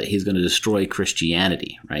Father that he's going to destroy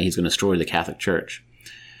Christianity, right? He's going to destroy the Catholic Church.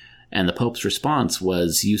 And the Pope's response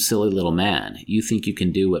was, "You silly little man, you think you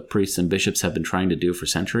can do what priests and bishops have been trying to do for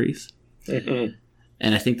centuries?"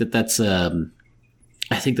 And I think that that's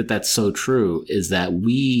so true, is that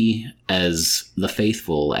we as the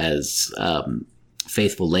faithful, as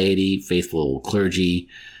faithful laity, faithful clergy,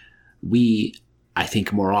 we, I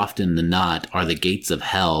think more often than not, are the gates of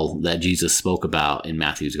hell that Jesus spoke about in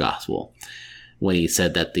Matthew's gospel when he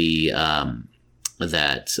said that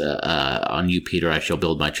on you, Peter, I shall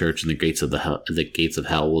build my church, and the gates of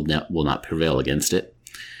hell will not prevail against it.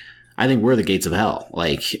 I think we're the gates of hell.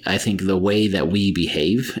 I think the way that we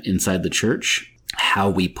behave inside the church, how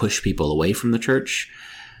we push people away from the church,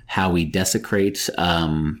 how we desecrate,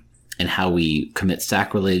 and how we commit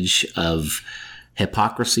sacrilege of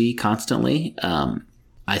hypocrisy constantly.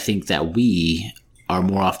 I think that we are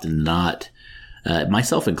more often than not,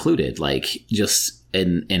 myself included, just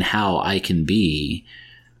in how I can be,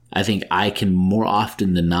 I think I can more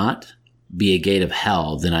often than not be a gate of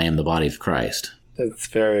hell than I am the body of Christ. That's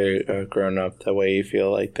very grown up, the way you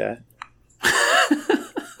feel like that.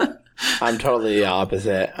 I'm totally the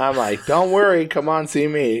opposite. I'm like, don't worry, come on, see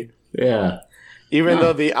me. Yeah. Even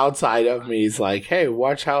though the outside of me is like, hey,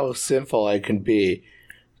 watch how sinful I can be.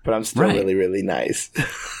 But I'm still really, really nice.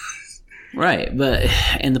 Right.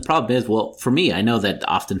 And the problem is, well, for me, I know that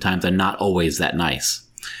oftentimes I'm not always that nice.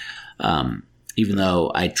 Even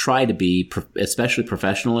though I try to be, especially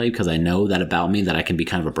professionally, because I know that about me, that I can be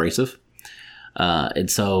kind of abrasive.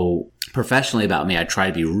 And so professionally about me, I try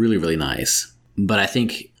to be really, really nice. But I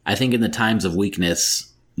think in the times of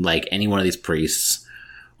weakness, like any one of these priests,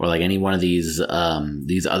 or like any one of these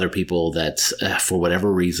other people that, for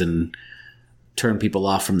whatever reason, turn people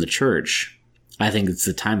off from the church, I think it's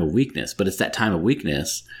the time of weakness. But it's that time of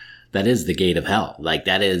weakness that is the gate of hell.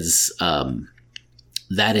 That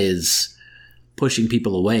is pushing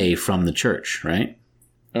people away from the church, right?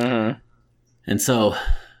 Uh-huh. And so,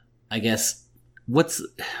 I guess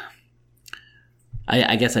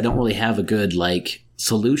I guess I don't really have a good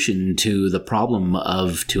solution to the problem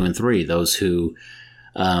of 2 and 3. Those who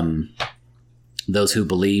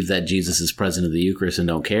believe that Jesus is present in the Eucharist and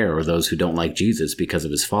don't care, or those who don't like Jesus because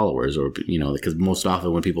of his followers, or because most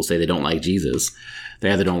often when people say they don't like Jesus,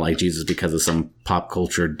 they either don't like Jesus because of some pop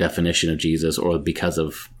culture definition of Jesus, or because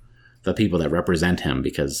of the people that represent him,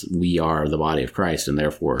 because we are the body of Christ, and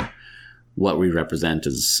therefore what we represent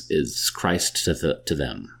is Christ to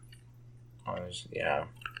them. Yeah.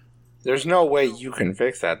 There's no way you can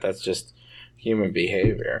fix that. That's just human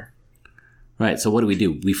behavior. Right. So what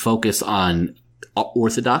do? We focus on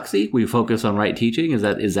orthodoxy. We focus on right teaching. Is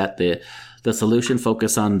that the solution?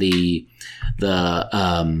 Focus on the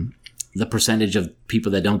percentage of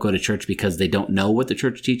people that don't go to church because they don't know what the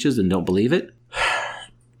church teaches and don't believe it?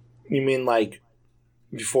 You mean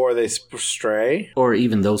before they stray? Or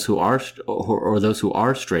even those who are, or those who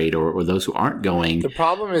are strayed, or those who aren't going. The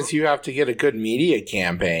problem is you have to get a good media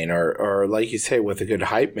campaign, or like you say, with a good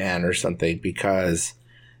hype man or something, because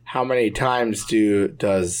how many times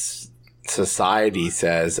does society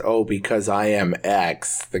says, "Oh, because I am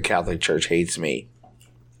X, the Catholic Church hates me."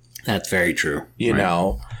 That's very true. You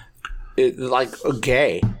know, it like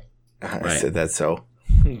gay. I said that so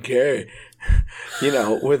gay. You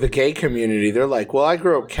know, with the gay community, they're like, "Well, I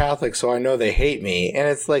grew up Catholic, so I know they hate me," and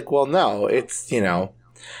it's like, well, no, it's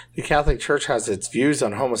the Catholic Church has its views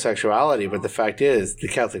on homosexuality, but the fact is, the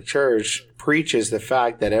Catholic Church preaches the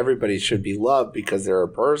fact that everybody should be loved because they're a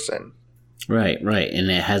person. Right, and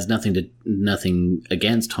it has nothing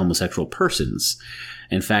against homosexual persons.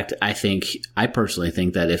 In fact, I personally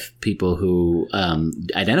think that if people who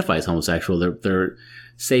identify as homosexual, their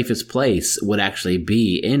safest place would actually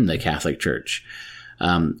be in the Catholic Church.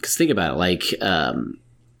 Because think about it, like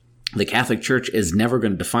the Catholic Church is never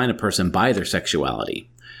going to define a person by their sexuality.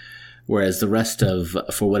 Whereas the rest of,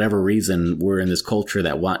 for whatever reason, we're in this culture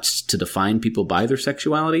that wants to define people by their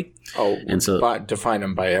sexuality. Oh, and so define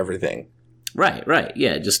them by everything. Right.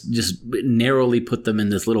 Yeah, just narrowly put them in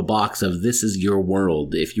this little box of this is your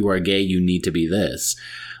world. If you are gay, you need to be this.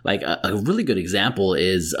 Like a really good example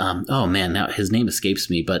is, oh man, now his name escapes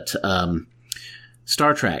me, but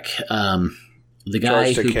Star Trek, the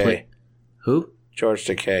guy George Takei. Who? George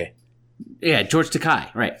Takei. Yeah, George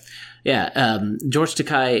Takei, right. Yeah, George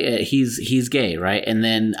Takei, he's gay, right? And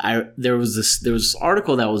then there was this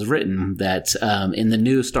article that was written that in the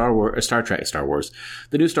new Star Wars,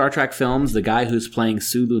 the new Star Trek films, the guy who's playing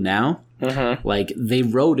Sulu now, like they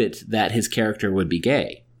wrote it that his character would be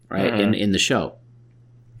gay, right? In the show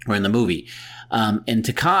or in the movie, and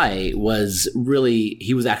Takei was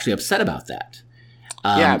actually upset about that.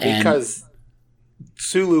 Because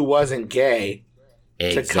Sulu wasn't gay.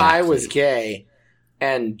 Exactly. Takei was gay.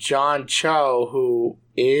 And John Cho, who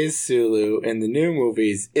is Sulu in the new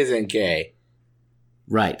movies, isn't gay.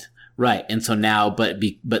 Right. And so now,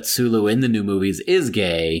 but Sulu in the new movies is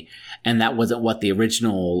gay, and that wasn't what the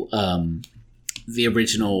original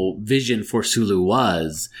vision for Sulu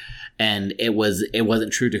was, and it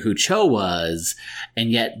wasn't true to who Cho was, and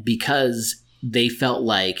yet because they felt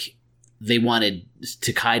like they wanted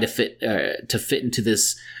Takei to fit into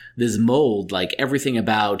this mold, like everything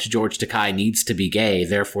about George Takei needs to be gay,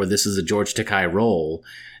 therefore this is a George Takei role,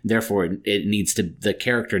 therefore the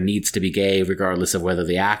character needs to be gay regardless of whether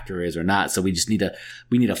the actor is or not, so we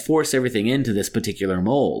need to force everything into this particular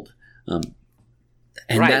mold.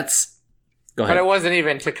 That's go ahead. But it wasn't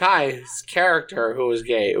even Takei's character who was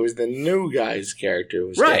gay, it was the new guy's character who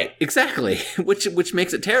was right, gay. Exactly. which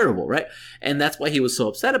makes it terrible, right? And that's why he was so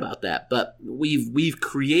upset about that. But we've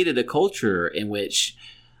created a culture in which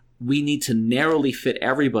we need to narrowly fit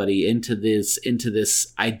everybody into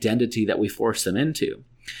this identity that we force them into.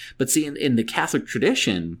 But see, in the Catholic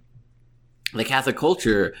tradition, the Catholic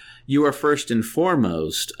culture, you are first and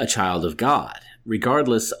foremost a child of God,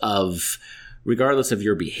 regardless of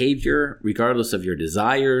your behavior, regardless of your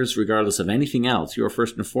desires, regardless of anything else. You are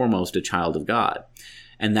first and foremost a child of God,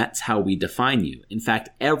 and that's how we define you. In fact,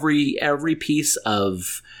 every piece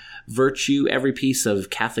of virtue, every piece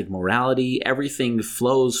of Catholic morality, everything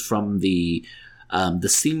flows from the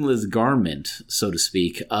seamless garment, so to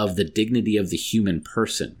speak, of the dignity of the human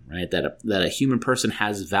person, right? That a human person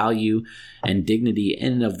has value and dignity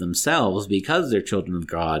in and of themselves because they're children of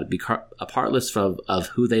God, apartless of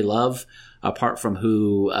who they love, apart from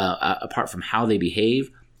how they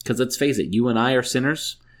behave. Because let's face it, you and I are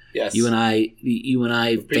sinners. Yes. You and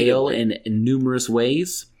I fail in numerous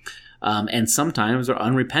ways. And sometimes are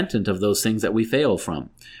unrepentant of those things that we fail from,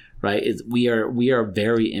 right? We are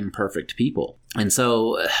very imperfect people. And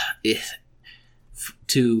so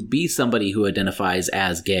to be somebody who identifies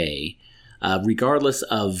as gay, regardless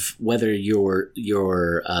of whether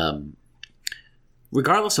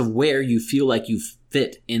regardless of where you feel like you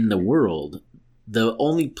fit in the world, the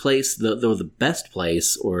only place, the best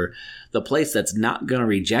place, or the place that's not going to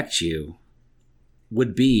reject you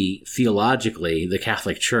would be theologically the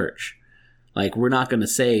Catholic Church. Like, we're not going to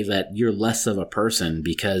say that you're less of a person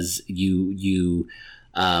because you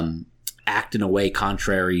act in a way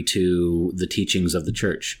contrary to the teachings of the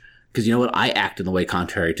church. Because you know what? I act in a way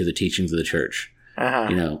contrary to the teachings of the church.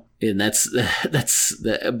 You know, and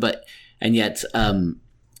and yet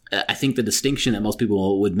I think the distinction that most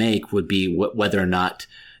people would make would be whether or not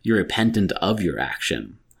you're repentant of your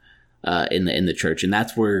action. In the church, and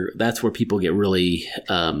that's where people get really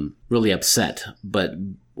upset. But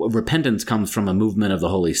repentance comes from a movement of the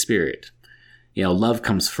Holy Spirit. You know, love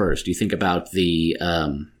comes first. You think about the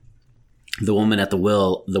woman at the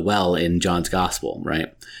well in John's Gospel,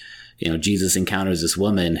 right? You know, Jesus encounters this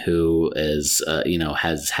woman who is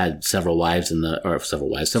has had several husbands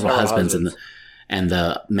and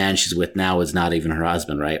the man she's with now is not even her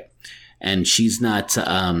husband, right? And she's not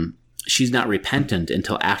repentant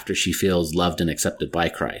until after she feels loved and accepted by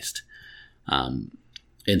Christ.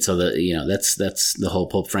 And so that's the whole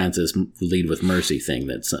Pope Francis lead with mercy thing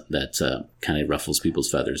that kind of ruffles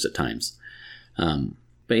people's feathers at times.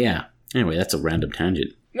 But yeah, anyway, that's a random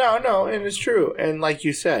tangent. No, and it's true. And like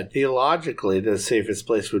you said, theologically, the safest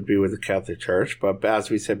place would be with the Catholic Church. But as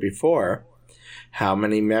we said before, how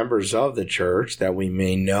many members of the church that we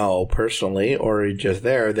may know personally or just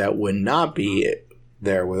there that would not be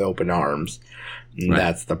there with open arms? Right.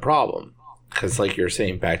 That's the problem. Because like you're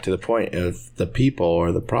saying, back to the point of the people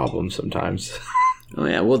or the problem sometimes. Oh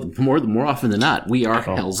yeah, well, more often than not, we are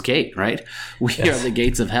Hell's Gate, right? We are the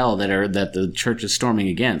gates of hell that the church is storming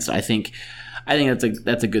against. I think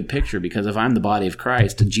that's a good picture, because if I'm the body of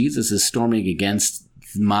Christ, Jesus is storming against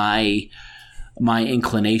my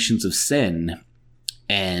inclinations of sin,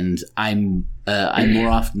 and I'm more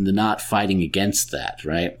often than not fighting against that,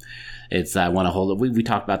 right? It's I want to hold. We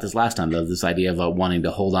talked about this last time, though. This idea of wanting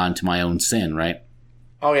to hold on to my own sin, right?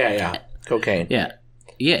 Oh yeah, cocaine.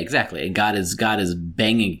 Yeah, exactly. And God is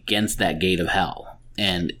banging against that gate of hell,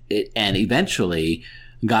 and eventually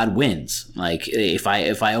God wins. Like if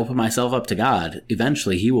I open myself up to God,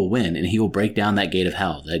 eventually He will win, and He will break down that gate of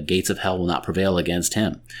hell. The gates of hell will not prevail against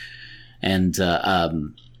Him. And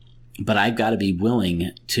but I've got to be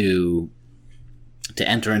willing to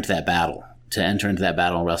enter into that battle. And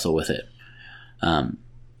wrestle with it. And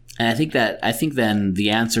I think then the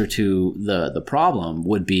answer to the problem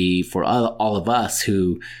would be for all of us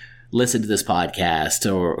who listen to this podcast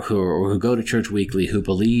or who go to church weekly, who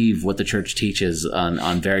believe what the church teaches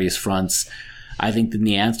on various fronts. I think then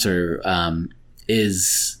the answer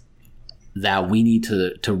is that we need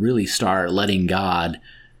to really start letting God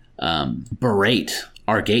berate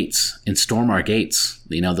our gates and storm our gates.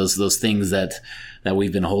 Those things that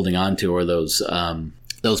we've been holding on to, or those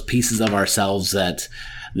pieces of ourselves that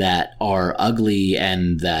are ugly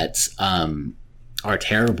and that are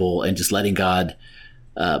terrible, and just letting God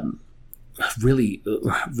really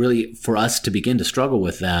for us to begin to struggle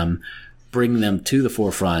with them, bring them to the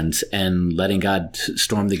forefront, and letting God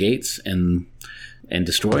storm the gates and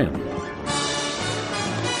destroy them.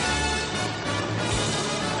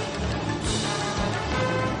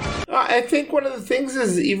 I think one of the things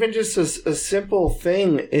is even just a simple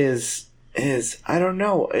thing is I don't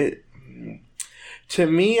know. To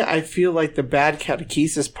me, I feel like the bad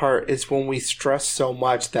catechesis part is when we stress so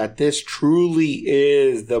much that this truly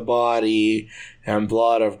is the body and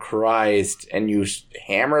blood of Christ, and you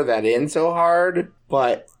hammer that in so hard.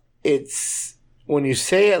 But it's when you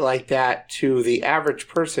say it like that to the average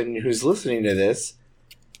person who's listening to this,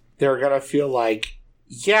 they're going to feel like,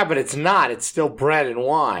 yeah, but it's not. It's still bread and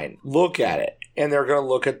wine. Look at it. And they're going to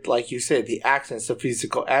look at, like you said, the accents, the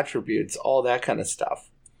physical attributes, all that kind of stuff.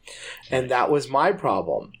 And that was my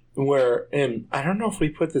problem. And I don't know if we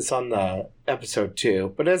put this on the episode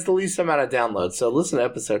 2, but it has the least amount of downloads. So listen to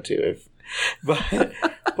episode 2.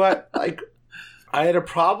 But like, I had a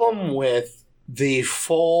problem with the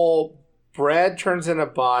full bread turns into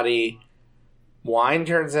body, wine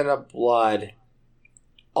turns into blood,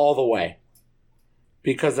 all the way.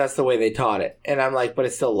 Because that's the way they taught it. And I'm like, but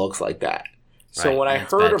it still looks like that. So right. When I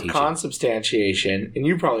heard of consubstantiation, and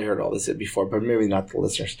you probably heard all this before, but maybe not the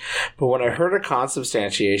listeners. But when I heard of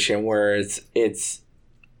consubstantiation, where it's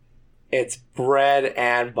bread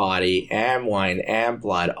and body and wine and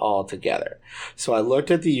blood all together. So I looked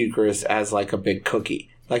at the Eucharist as like a big cookie,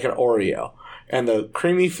 like an Oreo. And the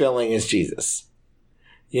creamy filling is Jesus.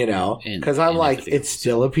 Because I'm like, it's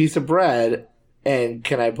still a piece of bread. And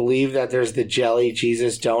can I believe that there's the jelly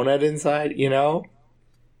Jesus donut inside,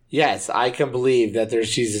 Yes, I can believe that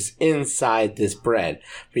there's Jesus inside this bread.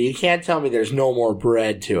 But you can't tell me there's no more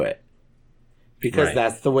bread to it. Because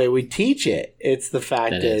That's the way we teach it. It's the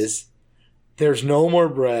fact is there's no more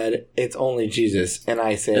bread. It's only Jesus. And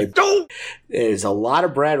I say, there's a lot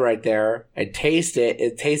of bread right there. I taste it.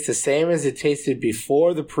 It tastes the same as it tasted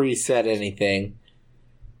before the priest said anything.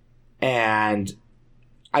 And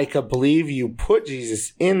I could believe you put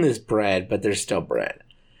Jesus in this bread, but there's still bread.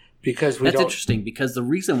 Because that's interesting, because the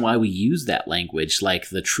reason why we use that language, like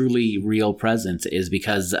the truly real presence, is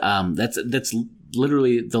because that's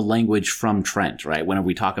literally the language from Trent, right? Whenever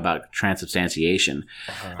we talk about transubstantiation,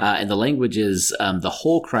 and the language is the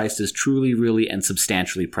whole Christ is truly, really, and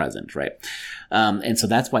substantially present, right? And so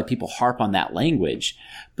that's why people harp on that language.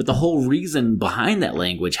 But the whole reason behind that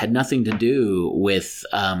language had nothing to do with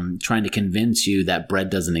trying to convince you that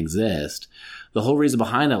bread doesn't exist. The whole reason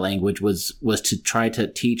behind that language was to try to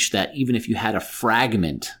teach that even if you had a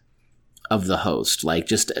fragment of the host, like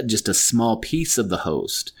just a small piece of the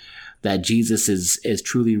host, that Jesus is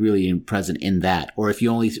truly, really present in that. Or if you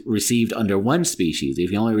only received under one species,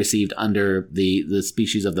 if you only received under the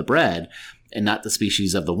species of the bread and not the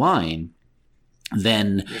species of the wine,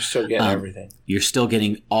 then You're still getting everything. You're still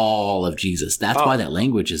getting all of Jesus. That's why that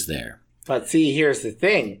language is there. But see, here's the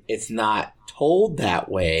thing. It's not told that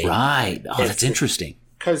way. Right. Oh, that's interesting.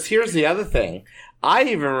 Because here's the other thing. I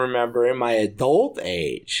even remember in my adult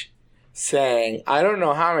age saying, I don't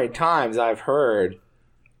know how many times I've heard,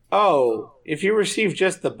 oh, if you receive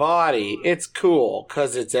just the body, it's cool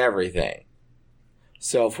because it's everything.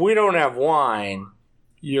 So if we don't have wine,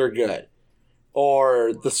 you're good.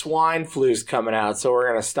 Or the swine flu's coming out, so we're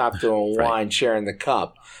going to stop doing wine, sharing the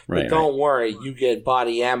cup. But don't worry, you get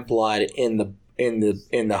body and blood in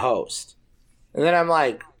the host. And then I'm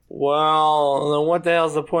like, well, then what the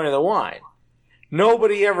hell's the point of the wine?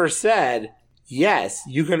 Nobody ever said, yes,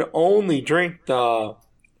 you can only drink the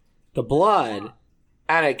blood,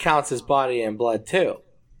 and it counts as body and blood too.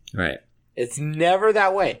 Right. It's never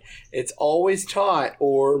that way. It's always taught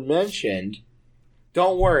or mentioned,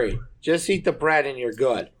 don't worry, just eat the bread and you're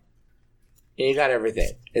good. And you got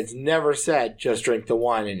everything. It's never said, just drink the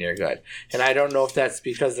wine and you're good. And I don't know if that's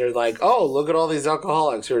because they're like, oh, look at all these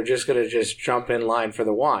alcoholics who are just going to just jump in line for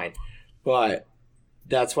the wine. But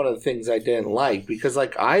that's one of the things I didn't like. Because,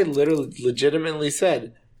 like, I literally legitimately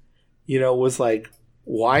said, was like,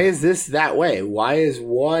 why is this that way? Why is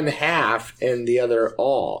one half and the other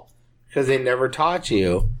all? Because they never taught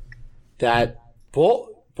you that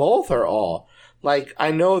both are all. Like, I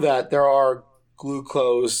know that there are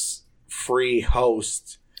glucose-free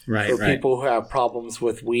hosts for people who have problems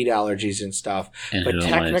with weed allergies and stuff. And but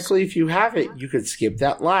technically, if you have it, you could skip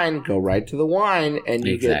that line, go right to the wine, and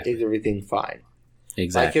you get everything fine.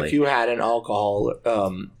 Exactly. Like if you had an alcohol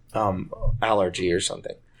allergy or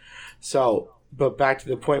something. So, but back to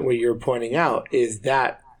the point where you're pointing out is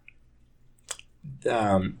that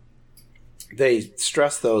they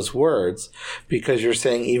stress those words because you're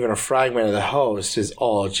saying even a fragment of the host is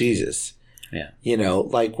all Jesus. Yeah.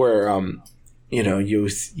 Like where, who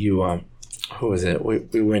was it?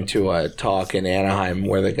 We went to a talk in Anaheim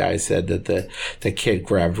where the guy said that the kid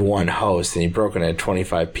grabbed one host and he broke it into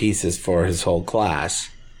 25 pieces for his whole class.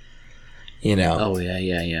 Oh,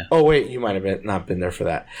 yeah. Oh, wait, you might have not been there for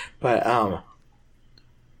that. But,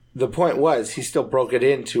 the point was he still broke it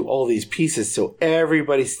into all these pieces, so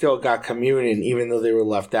everybody still got communion, even though they were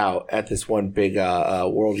left out at this one big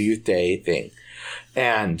World Youth Day thing.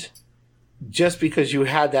 And just because you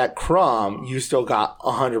had that crumb, you still got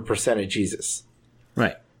 100% of Jesus.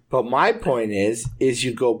 Right. But my point is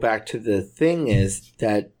you go back to the thing is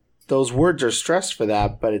that those words are stressed for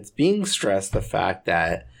that, but it's being stressed the fact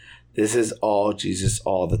that this is all Jesus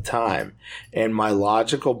all the time. And my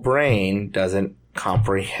logical brain doesn't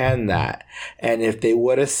comprehend that. And if they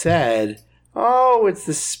would have said, oh, it's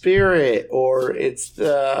the Spirit, or it's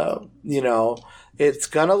the, it's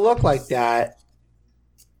gonna look like that,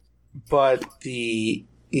 but the,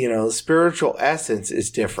 spiritual essence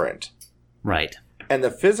is different. Right. And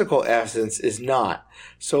the physical essence is not.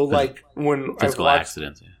 So like when physical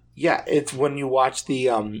accidents. Yeah, it's when you watch the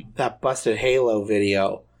that Busted Halo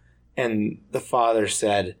video and the father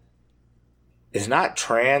said, it's not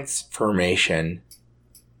transformation,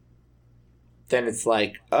 then it's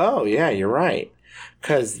like, oh, yeah, you're right.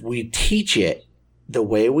 Because we teach it. The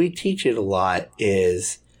way we teach it a lot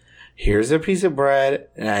is, here's a piece of bread,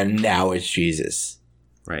 and now it's Jesus.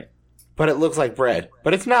 Right. But it looks like bread.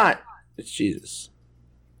 But it's not. It's Jesus.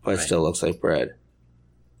 But it still looks like bread.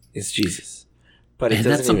 It's Jesus. But it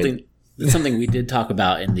doesn't That's something we did talk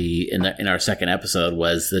about in our second episode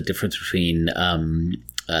was the difference between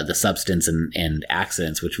the substance and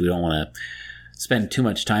accidents, which we don't want to spend too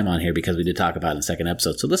much time on here because we did talk about it in the second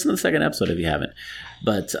episode. So listen to the second episode if you haven't.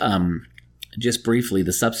 But just briefly,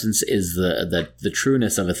 the substance is the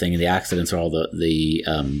trueness of a thing, and the accidents are all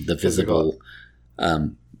the physical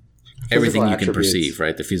everything you can perceive,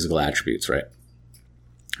 right? The physical attributes, right?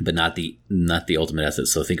 But not the ultimate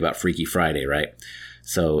essence. So think about Freaky Friday, right?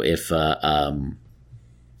 So if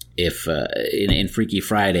in Freaky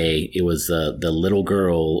Friday, it was the little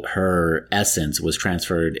girl, her essence was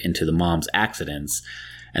transferred into the mom's accidents,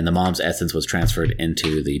 and the mom's essence was transferred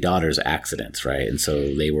into the daughter's accidents, right? And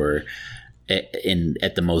so they were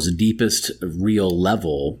at the most deepest real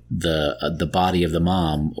level, the body of the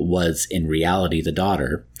mom was in reality the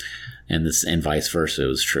daughter, and vice versa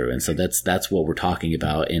was true. And so that's what we're talking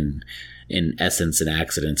about in essence and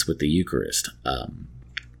accidents with the Eucharist.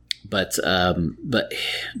 But I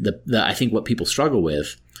think what people struggle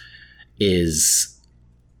with is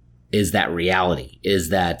is that reality? Is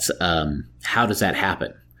that how does that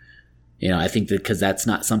happen? I think that because that's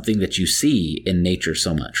not something that you see in nature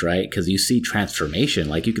so much, right? Because you see transformation.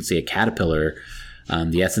 Like you could see a caterpillar,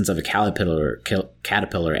 the essence of a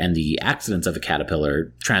caterpillar and the accidents of a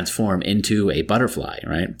caterpillar transform into a butterfly,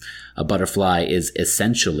 right? A butterfly is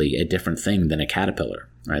essentially a different thing than a caterpillar,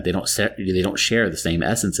 right? They don't share the same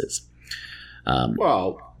essences.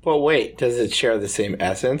 But wait, does it share the same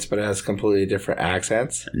essence, but it has completely different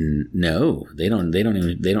accents? No, they don't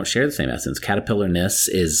share the same essence. Caterpillarness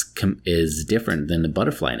is different than the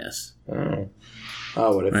butterflyness. Oh, I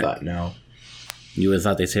would have thought no. You would have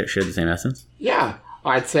thought they shared the same essence? Yeah,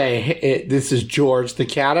 I'd say this is George the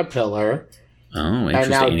caterpillar. Oh, interesting. And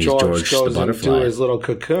now and George goes the butterfly. into his little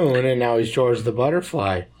cocoon, and now he's George the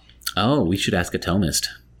butterfly. Oh, we should ask a Thomist.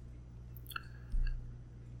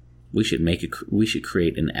 We should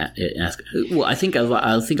create an ask. Well, I think a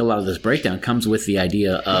lot of this breakdown comes with the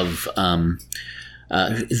idea of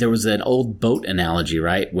there was an old boat analogy,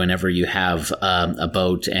 right? Whenever you have a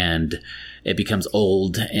boat and it becomes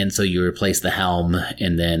old, and so you replace the helm,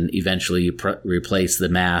 and then eventually you replace the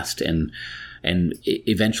mast, and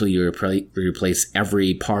eventually you replace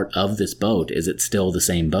every part of this boat. Is it still the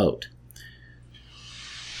same boat?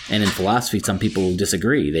 And in philosophy, some people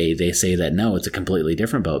disagree. They say that no, it's a completely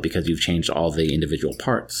different boat because you've changed all the individual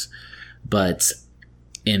parts. But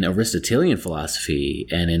in Aristotelian philosophy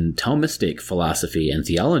and in Thomistic philosophy and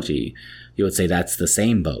theology, you would say that's the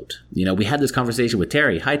same boat. We had this conversation with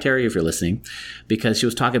Terry. Hi, Terry, if you're listening, because she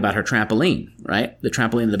was talking about her trampoline, right? The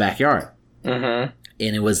trampoline in the backyard. Mm-hmm.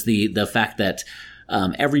 And it was the fact that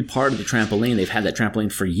every part of the trampoline, they've had that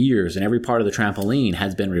trampoline for years, and every part of the trampoline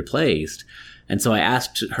has been replaced. And so I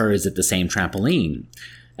asked her, is it the same trampoline?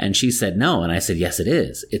 And she said no. And I said, yes, it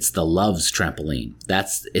is. It's the love's trampoline.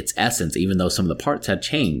 That's its essence, even though some of the parts had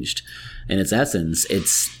changed. In its essence,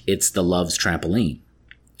 it's the love's trampoline.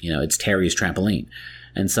 It's Terry's trampoline.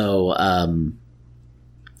 And so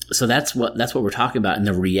so that's what we're talking about in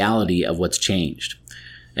the reality of what's changed.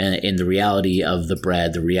 And in the reality of the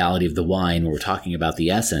bread, the reality of the wine, when we're talking about the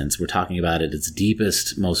essence, we're talking about it its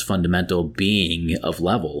deepest, most fundamental being of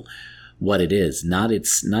level, what it is, not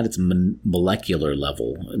its molecular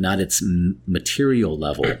level, not its material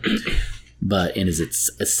level, but in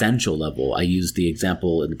its essential level. I used the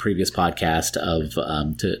example in the previous podcast of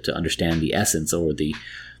to understand the essence or the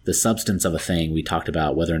substance of a thing. We talked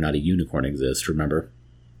about whether or not a unicorn exists. Remember?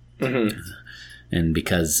 Mm-hmm. And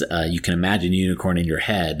because you can imagine a unicorn in your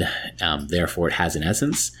head, therefore it has an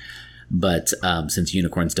essence. But since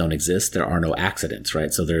unicorns don't exist, there are no accidents,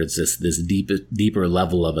 right? So there's this deeper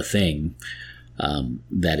level of a thing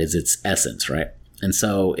that is its essence, right? And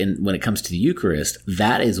so when it comes to the Eucharist,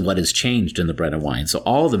 that is what has changed in the bread and wine. So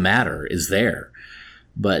all the matter is there,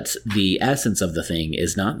 but the essence of the thing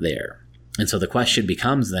is not there. And so the question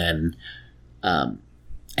becomes then,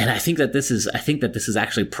 and I think that this is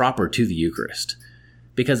actually proper to the Eucharist.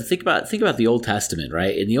 Because think about the Old Testament,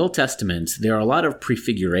 right? In the Old Testament, there are a lot of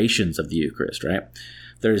prefigurations of the Eucharist, right?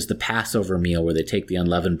 There's the Passover meal where they take the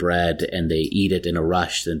unleavened bread and they eat it in a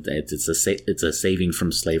rush, and it's a saving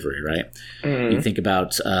from slavery, right? Mm-hmm. You think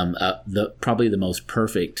about probably the most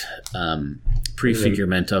perfect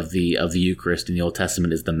prefigurement of the Eucharist in the Old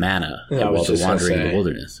Testament is the manna while they're wandering in the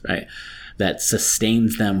wilderness, right? That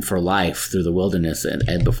sustains them for life through the wilderness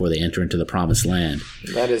and before they enter into the promised land.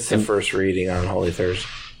 That is the first reading on Holy Thursday.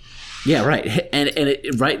 Yeah, right. And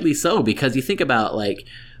it, rightly so, because you think about,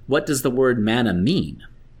 what does the word manna mean?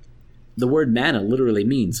 The word manna literally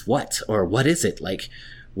means what, or what is it?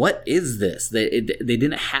 What is this? They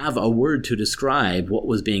didn't have a word to describe what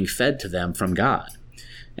was being fed to them from God.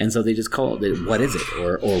 And so they just call it, what is it,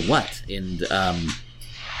 or what? And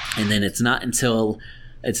then it's not until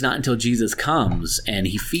Jesus comes and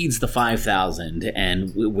he feeds the 5,000,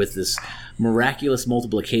 and with this miraculous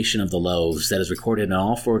multiplication of the loaves that is recorded in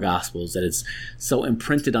all four Gospels, that it's so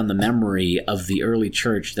imprinted on the memory of the early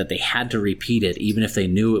church that they had to repeat it, even if they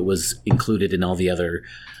knew it was included in all the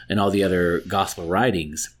other Gospel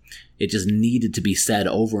writings. It just needed to be said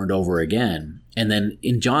over and over again. And then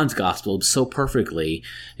in John's Gospel, so perfectly,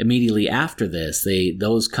 immediately after this,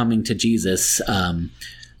 those coming to Jesus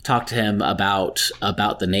talk to him about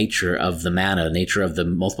the nature of the manna, nature of the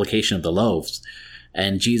multiplication of the loaves.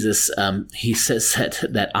 And Jesus, he says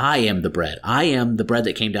that I am the bread. I am the bread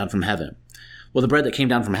that came down from heaven. Well, the bread that came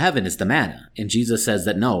down from heaven is the manna. And Jesus says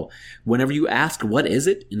that no, whenever you ask what is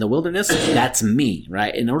it in the wilderness, that's me,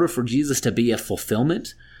 right? In order for Jesus to be a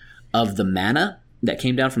fulfillment of the manna that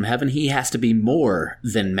came down from heaven, he has to be more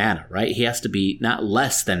than manna, right? He has to be not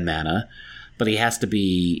less than manna, but he has to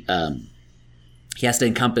be He has to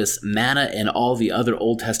encompass manna and all the other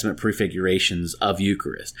Old Testament prefigurations of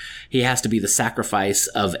Eucharist. He has to be the sacrifice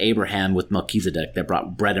of Abraham with Melchizedek that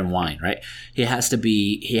brought bread and wine, right? He has to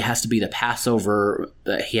be the Passover.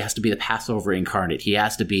 He has to be the Passover incarnate. He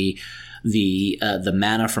has to be the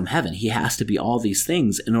manna from heaven. He has to be all these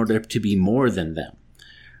things in order to be more than them,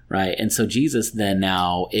 right? And so Jesus then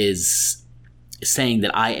now is saying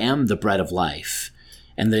that I am the bread of life.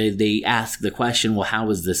 And they ask the question, well,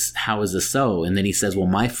 how is this so? And then he says, well,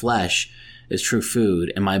 my flesh is true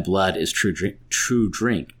food and my blood is true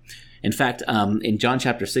drink. In fact, in John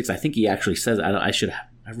chapter 6, I think he actually says, I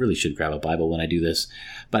really should grab a Bible when I do this,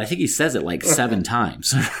 but I think he says it like 7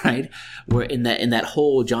 times, right? Where in that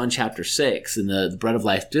whole John chapter 6, in the bread of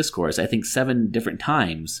life discourse, I think 7 different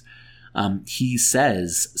times, he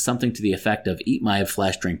says something to the effect of, eat my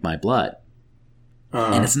flesh, drink my blood.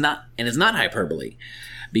 And it's not hyperbole,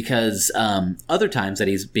 because other times that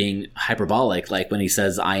he's being hyperbolic, like when he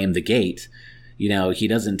says I am the gate, you know, he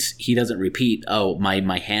doesn't repeat, oh,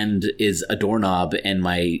 my hand is a doorknob and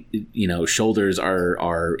my, you know, shoulders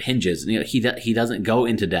are hinges. You know, he doesn't go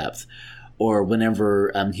into depth. Or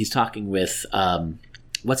whenever he's talking with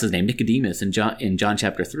what's his name, Nicodemus in John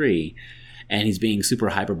chapter 3, and he's being super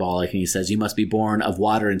hyperbolic and he says you must be born of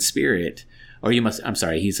water and spirit. Or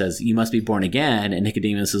he says, you must be born again. And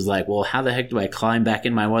Nicodemus is like, well, how the heck do I climb back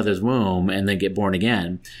in my mother's womb and then get born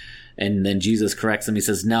again? And then Jesus corrects him. He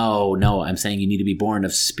says, no, I'm saying you need to be born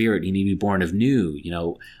of spirit. You need to be born of new, you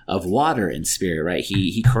know, of water and spirit, right?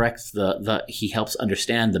 He corrects he helps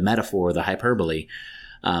understand the metaphor, the hyperbole.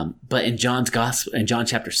 But in John's gospel, in John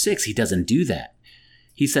chapter 6, he doesn't do that.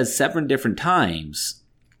 He says 7 different times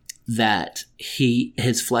that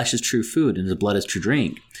his flesh is true food and his blood is true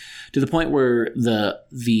drink. To the point where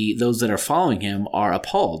those that are following him are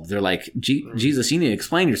appalled. They're like, Jesus, you need to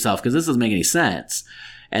explain yourself because this doesn't make any sense.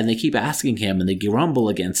 And they keep asking him and they grumble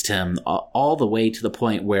against him all the way to the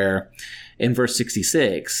point where in verse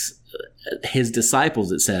 66, his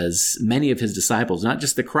disciples, it says, many of his disciples, not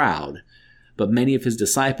just the crowd, but many of his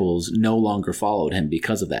disciples no longer followed him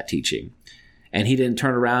because of that teaching. And he didn't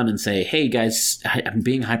turn around and say, hey guys, I'm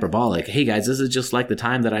being hyperbolic. Hey guys, this is just like the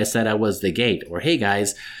time that I said I was the gate. Or hey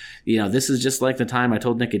guys, you know, this is just like the time I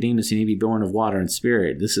told Nicodemus you need to be born of water and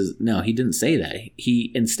spirit. No, he didn't say that.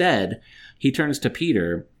 Instead, he turns to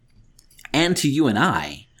Peter and to you and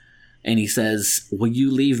I, and he says, will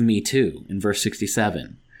you leave me too? In verse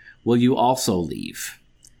 67, will you also leave?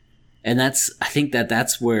 And I think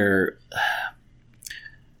that's where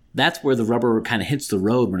the rubber kind of hits the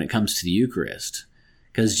road when it comes to the Eucharist.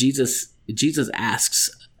 Because Jesus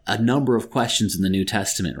asks a number of questions in the New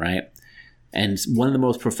Testament, right? And one of the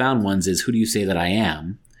most profound ones is, who do you say that I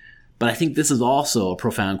am? But I think this is also a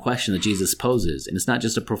profound question that Jesus poses. And it's not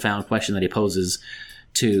just a profound question that he poses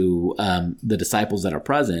to the disciples that are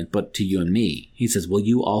present, but to you and me. He says, will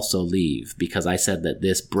you also leave? Because I said that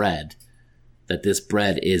this bread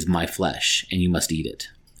is my flesh and you must eat it.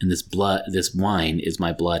 And this wine is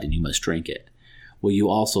my blood and you must drink it. Will you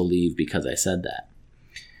also leave because I said that?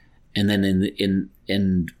 And then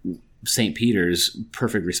in St. Peter's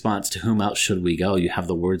perfect response, to whom else should we go? You have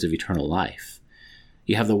the words of eternal life.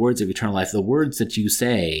 You have the words of eternal life. The words that you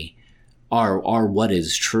say are what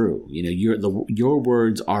is true. You know, your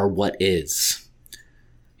words are what is.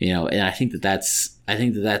 You know, and I think that's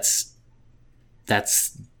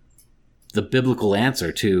the biblical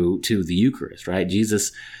answer to the Eucharist, right?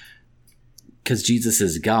 Because Jesus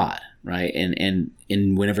is God, right?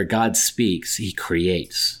 And whenever God speaks, he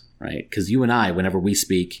creates, right? Because you and I, whenever we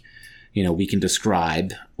speak, you know, we can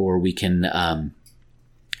describe, or we can,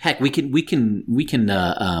 we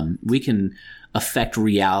can affect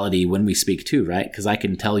reality when we speak too, right? Because I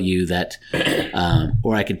can tell you that,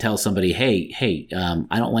 or I can tell somebody, hey,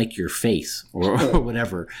 I don't like your face, or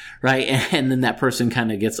whatever, right? And then that person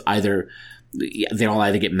kind of gets they'll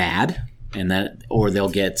either get mad, or they'll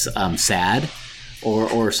get sad,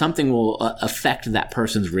 or something will affect that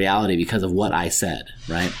person's reality because of what I said,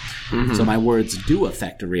 right? Mm-hmm. So my words do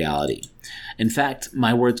affect a reality. In fact,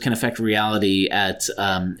 my words can affect reality at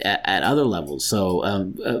other levels.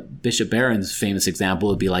 So Bishop Barron's famous example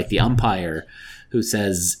would be like the umpire who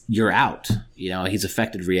says, you're out. You know, he's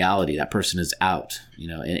affected reality. That person is out. You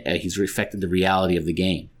know, and he's affected the reality of the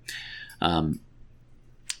game. And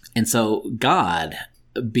so God,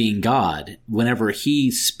 being God, whenever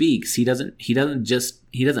he speaks, he doesn't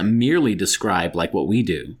merely describe like what we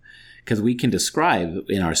do, because we can describe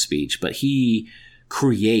in our speech, but he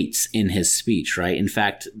creates in his speech, right? In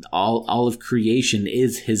fact, all of creation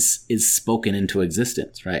is spoken into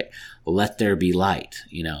existence, right? Let there be light,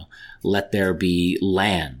 you know, let there be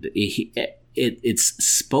land. it's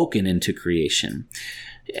spoken into creation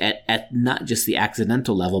at not just the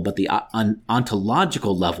accidental level, but the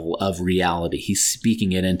ontological level of reality. He's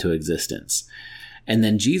speaking it into existence. And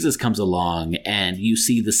then Jesus comes along and you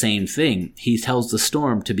see the same thing. He tells the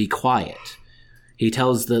storm to be quiet. He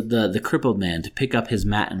tells the crippled man to pick up his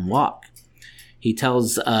mat and walk. He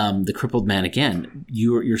tells the crippled man again,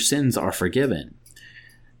 your sins are forgiven.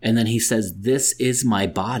 And then he says, this is my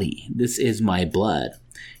body. This is my blood.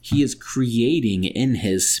 He is creating in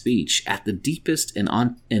his speech at the deepest and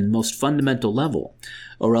most fundamental level.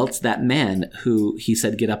 Or else that man who he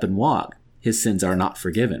said, get up and walk, his sins are not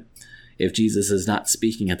forgiven. If Jesus is not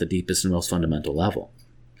speaking at the deepest and most fundamental level.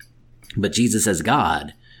 But Jesus as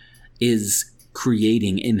God is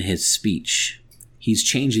creating in his speech. He's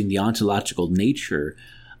changing the ontological nature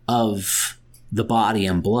of the body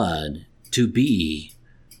and blood to be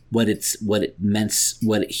what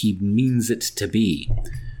he means it to be.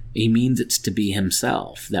 He means it to be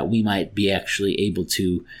himself, that we might be actually able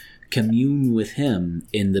to commune with him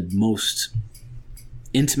in the most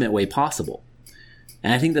intimate way possible.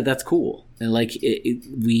 And I think that that's cool. And like I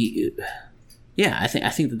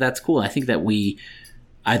think that that's cool. I think that we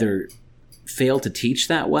either fail to teach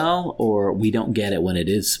that well, or we don't get it when it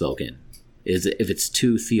is spoken. If it's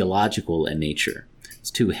too theological in nature,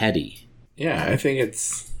 it's too heady. Yeah, I think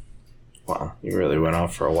it's. Wow, you really went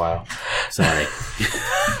off for a while. Sorry,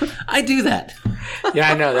 I do that.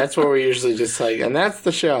 Yeah, I know. That's what we're usually just like, and that's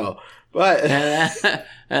the show. But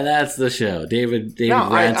and that's the show. David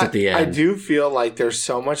rants at the end. I do feel like there's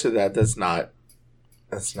so much of that that's not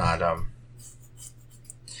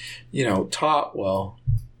taught well.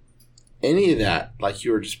 Any of that, like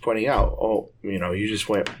you were just pointing out, you just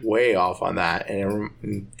went way off on that,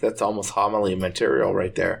 and that's almost homily material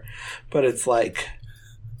right there. But it's like,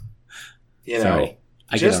 Sorry,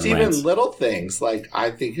 just even rants. Little things. Like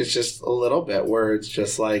I think it's just a little bit where it's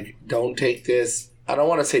just like, don't take this. I don't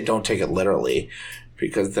want to say don't take it literally,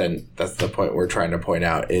 because then that's the point we're trying to point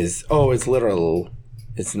out is, it's literal.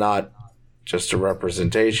 It's not just a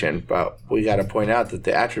representation, but we got to point out that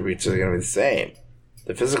the attributes are going to be the same,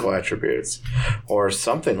 the physical attributes or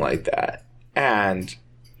something like that. And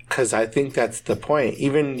because I think that's the point.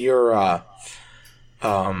 Even your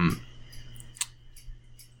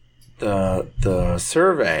the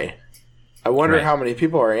survey, I wonder how many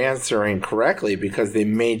people are answering correctly because they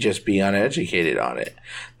may just be uneducated on it.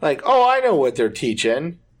 Like, I know what they're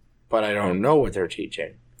teaching, but I don't know what they're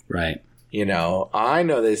teaching. Right. I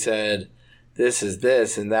know they said this is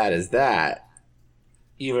this and that is that,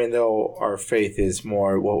 even though our faith is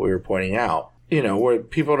more what we were pointing out, where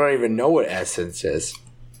people don't even know what essence is.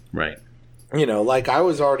 Right. Like I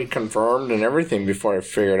was already confirmed and everything before I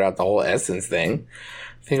figured out the whole essence thing.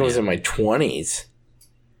 I think it was in my 20s.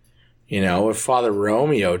 With Father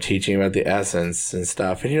Romeo teaching about the essence and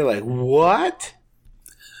stuff. And you're like, what?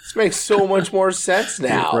 This makes so much more sense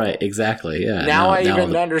now. Right, exactly, yeah. Now I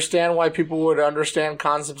understand why people would understand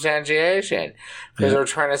consubstantiation. Because they're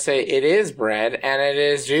trying to say it is bread and it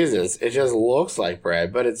is Jesus. It just looks like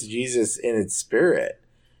bread, but it's Jesus in its spirit.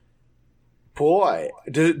 Boy,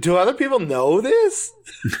 do other people know this?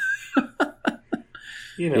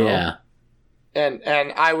 Yeah. And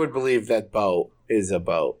I would believe that boat is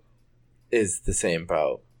the same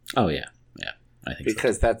boat. Oh yeah, I think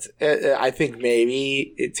because that's. I think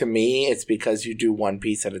maybe to me it's because you do one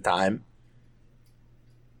piece at a time.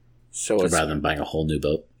 So rather than buying a whole new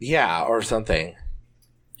boat. Yeah, or something.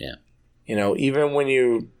 Yeah. Even when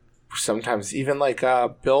you sometimes even like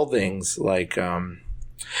buildings like the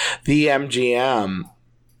MGM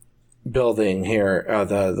building here,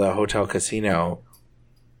 the Hotel Casino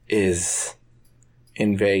is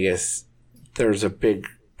in Vegas. There's a big.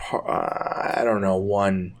 I don't know,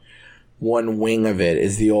 one wing of it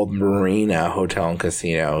is the old Marina Hotel and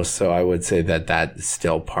Casino. So I would say that is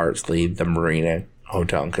still partly the Marina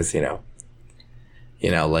Hotel and Casino.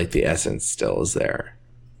 Like the essence still is there.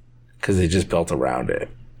 Because they just built around it.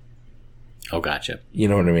 Oh, gotcha. You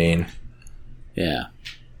know what I mean? Yeah.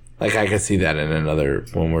 Like I could see that in another,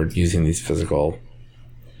 when we're using these physical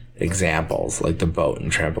examples, like the boat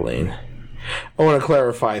and trampoline. I want to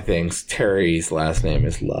clarify things. Terry's last name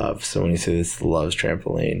is Love, so when you say this is the Love's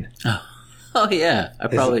Trampoline, oh yeah, I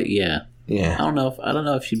yeah. I don't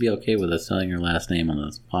know if she'd be okay with us telling her last name on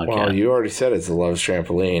this podcast. Well, you already said it's a Love's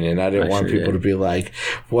Trampoline, and I didn't want people to be like,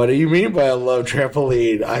 "What do you mean by a love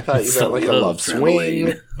trampoline?" I thought you meant like a love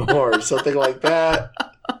swing or something like that.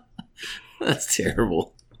 That's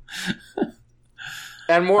terrible.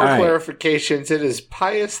 And more clarifications. It is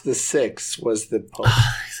Pius VI was the Pope.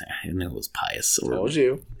 I knew it was Pius. Told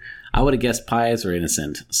you. I would have guessed pious or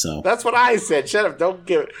innocent. So That's what I said. Shut up.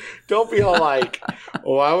 Don't be all like,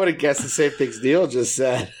 oh, I would have guessed the same things Neil just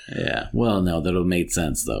said. yeah. Well, no, that would have made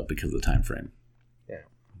sense though because of the time frame. Yeah.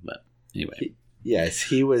 But anyway, Yes,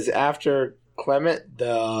 he was after Clement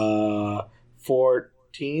the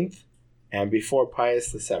 14th and before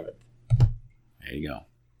Pius the 7th. there you go.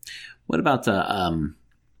 What about the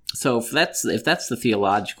so if that's the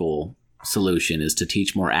theological solution is to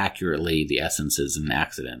teach more accurately the essences and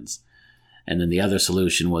accidents, and then the other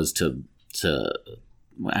solution was to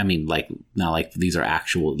I mean, like, not like these are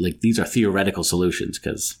actual, like these are theoretical solutions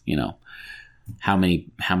because, you know, how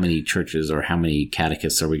many churches or how many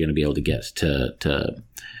catechists are we going to be able to get to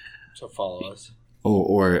follow us,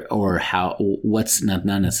 or how, what's not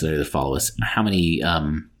necessarily to follow us, how many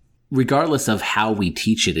regardless of how we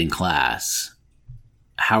teach it in class,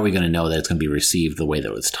 how are we going to know that it's going to be received the way that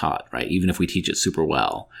it was taught, right? Even if we teach it super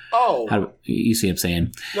well. Oh, you see what I'm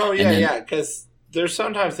saying? No, yeah, because there's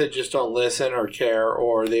sometimes they just don't listen or care,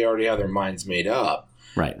 or they already have their minds made up.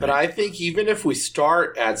 Right. But I think even if we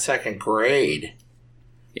start at second grade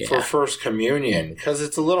for First Communion, because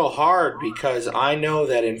it's a little hard, because I know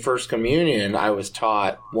that in First Communion I was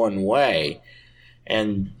taught one way,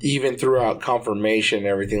 and even throughout confirmation and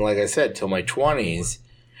everything, like I said, till my 20s,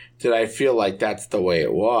 did I feel like that's the way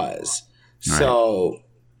it was. Right. So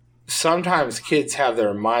sometimes kids have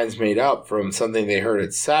their minds made up from something they heard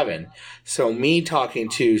at 7. So me talking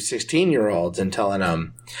to 16-year-olds and telling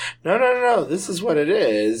them, no, this is what it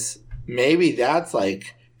is. Maybe that's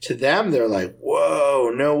like, to them, they're like,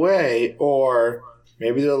 whoa, no way. Or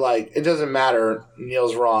maybe they're like, it doesn't matter,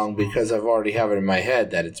 Neil's wrong, because I've already have it in my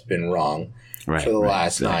head that it's been wrong for the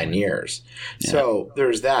last 9 years. Yeah. So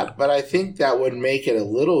there's that. But I think that would make it a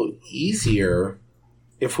little easier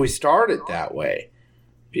if we start it that way,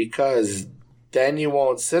 because then you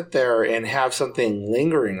won't sit there and have something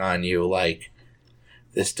lingering on you like,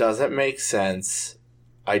 this doesn't make sense,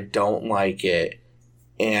 I don't like it,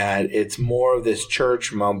 and it's more of this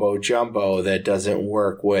church mumbo jumbo that doesn't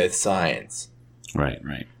work with science. Right.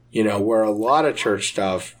 You know, where a lot of church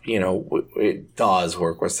stuff, you know, it does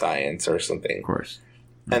work with science or something. Of course.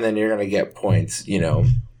 And then you're going to get points, you know,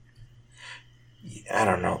 I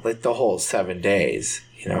don't know, like the whole 7 days,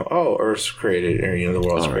 you know, Earth's created, or, you know, the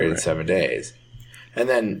world's created in 7 days. And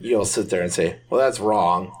then you'll sit there and say, well, that's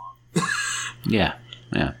wrong. Yeah.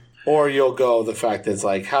 Or you'll go the fact that it's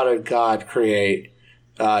like, how did God create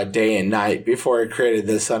day and night before he created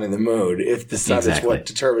the sun and the moon, if the sun is what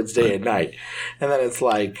determines day and night? And then it's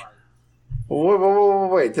like,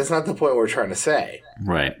 wait, that's not the point we're trying to say.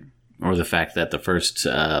 Right. Or the fact that the first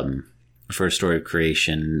story of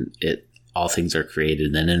creation, all things are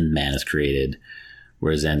created, and then man is created.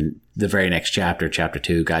 Whereas in the very next chapter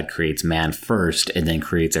 2, God creates man first and then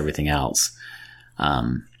creates everything else.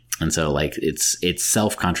 And so, like, it's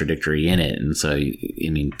self-contradictory in it. And so, I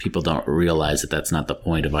mean, people don't realize that that's not the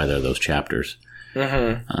point of either of those chapters.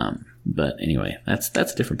 Mm-hmm. But anyway, that's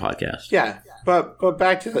a different podcast. Yeah. But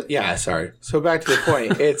back to So back to the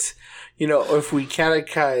point. It's, you know, if we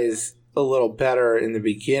catechize a little better in the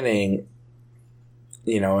beginning,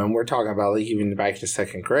 you know, and we're talking about like even back to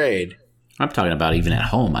second grade. I'm talking about even at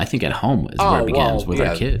home. I think at home is where it begins with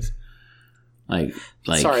our kids. Like,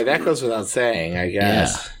 sorry, that goes without saying, I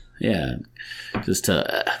guess. Yeah. Just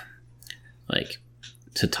to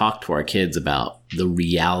talk to our kids about the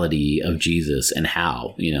reality of Jesus and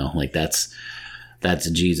how, you know, like that's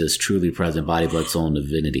Jesus truly present, body, blood, soul, and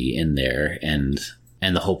divinity in there. And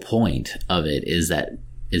the whole point of it is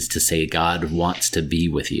to say God wants to be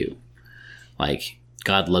with you. Like,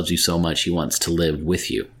 God loves you so much, he wants to live with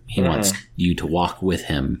you. He wants you to walk with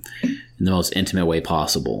him in the most intimate way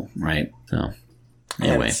possible, right? So,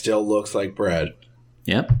 anyway. And it still looks like bread.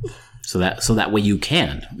 Yep. So that way you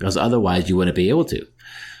can, because otherwise you wouldn't be able to.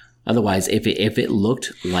 Otherwise, if it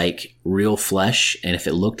looked like real flesh and if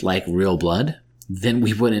it looked like real blood, then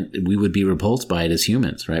we would be repulsed by it as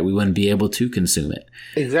humans, right? We wouldn't be able to consume it.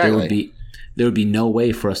 Exactly. There would be no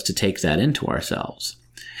way for us to take that into ourselves.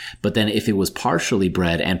 But then if it was partially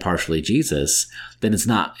bread and partially Jesus, then it's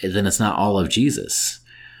not all of Jesus.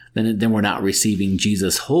 Then we're not receiving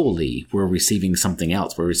Jesus wholly. We're receiving something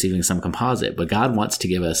else. We're receiving some composite. But God wants to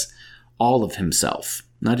give us all of himself,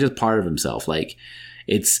 not just part of himself. Like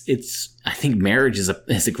it's I think marriage is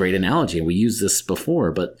a great analogy. We used this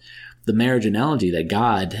before, but the marriage analogy that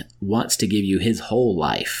God wants to give you his whole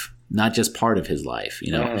life, not just part of his life.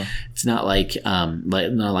 You know, It's not like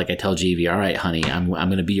I tell Jeevy, all right, honey, I'm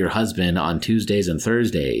going to be your husband on Tuesdays and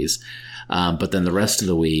Thursdays. But then the rest of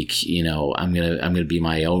the week, you know, I'm gonna be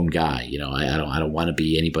my own guy. You know, I don't want to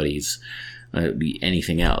be anybody's be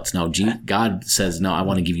anything else. No, God says, no, I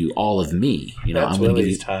want to give you all of me. You know, That's I'm going to give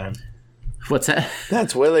Willie's you. time. What's that?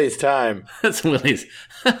 That's Willie's time. That's Willie's.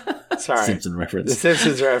 Sorry. Simpson reference. The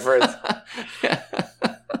Simpsons reference.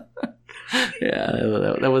 Yeah,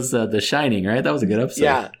 that was The Shining, right? That was a good episode.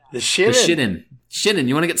 Yeah. The Shinnin. The Shinnin.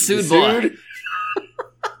 You want to get sued, boy?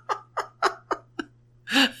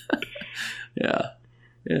 Yeah.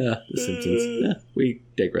 The Simpsons. Yeah, we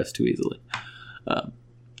digress too easily. All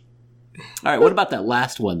right, what about that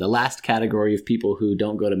last one? The last category of people who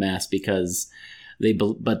don't go to Mass because they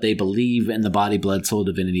believe in the body, blood, soul,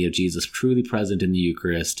 divinity of Jesus truly present in the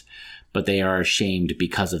Eucharist, but they are ashamed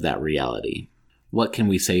because of that reality. What can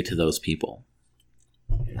we say to those people?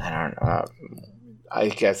 I don't know. I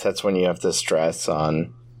guess that's when you have to stress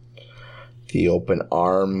on the open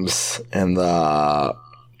arms and the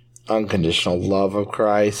unconditional love of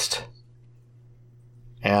Christ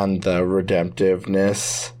and the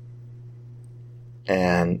redemptiveness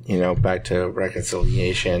and, back to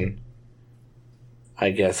reconciliation.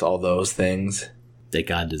 I guess all those things. That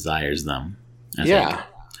God desires them. Yeah.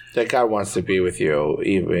 That God wants to be with you,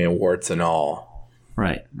 even warts and all.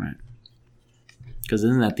 Right. Because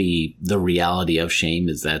isn't that the reality of shame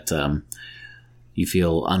is that you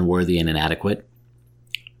feel unworthy and inadequate,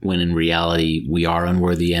 when in reality we are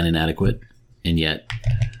unworthy and inadequate, and yet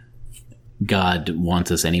God wants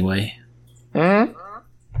us anyway? Mm-hmm.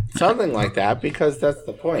 Something like that, because that's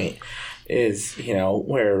the point, is,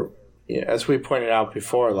 where, as we pointed out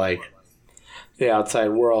before, like, the outside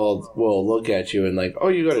world will look at you and like, oh,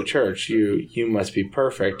 you go to church, you must be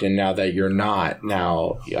perfect, and now that you're not,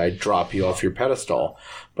 now I drop you off your pedestal.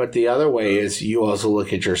 But the other way is you also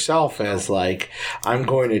look at yourself as like, I'm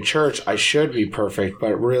going to church, I should be perfect,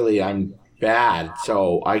 but really I'm bad,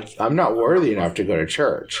 so I'm not worthy enough to go to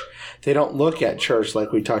church. They don't look at church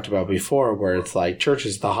like we talked about before, where it's like church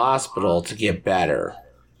is the hospital to get better.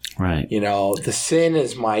 Right. The sin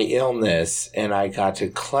is my illness, and I got to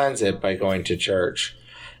cleanse it by going to church.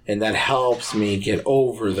 And that helps me get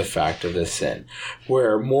over the fact of the sin.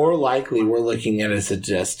 Where more likely we're looking at it as a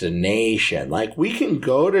destination. Like, we can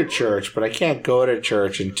go to church, but I can't go to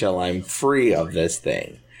church until I'm free of this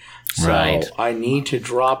thing. So right. I need to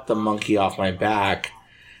drop the monkey off my back,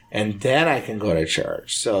 and then I can go to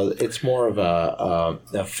church. So it's more of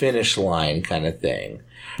a finish line kind of thing.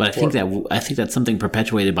 But I think that's something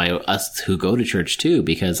perpetuated by us who go to church too,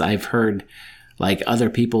 because I've heard like other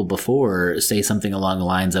people before say something along the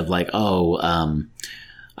lines of like, "Oh,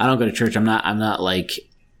 I don't go to church. I'm not like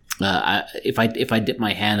if I dip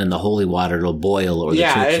my hand in the holy water, it'll boil." Or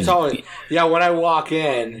it's always when I walk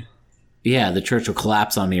in. Yeah, the church will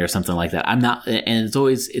collapse on me or something like that. I'm not, and it's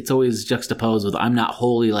always juxtaposed with I'm not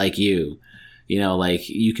holy like you. Like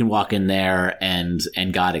you can walk in there and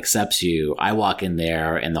God accepts you. I walk in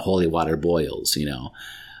there and the holy water boils,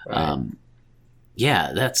 Right.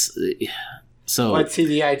 That's so. But see,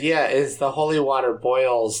 the idea is the holy water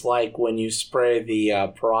boils like when you spray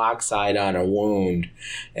the peroxide on a wound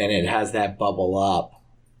and it has that bubble up.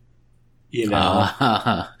 It's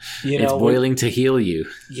boiling to heal you.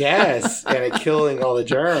 Yes, and it killing all the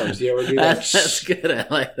germs. You ever do that? That's good. I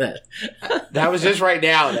like that. That was just right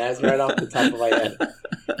now. That's right off the top of my head.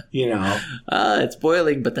 It's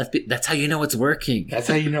boiling, but that's how you know it's working. That's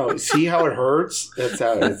how you know. See how it hurts? That's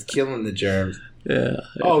how it's killing the germs. Yeah.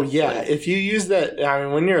 Oh yeah. If you use that, I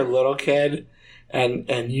mean, when you're a little kid, and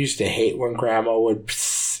you used to hate when Grandma would,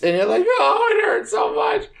 psst, and you're like, oh, it hurts so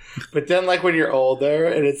much. But then, like when you're older,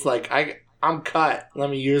 and it's like I'm cut. Let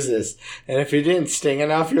me use this. And if it didn't sting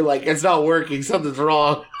enough, you're like, it's not working. Something's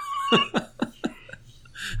wrong.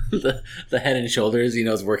 the Head and Shoulders,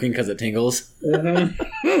 is working because it tingles. Mm-hmm.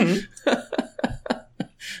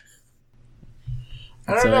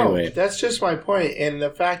 I don't know. Anyway. That's just my point. And the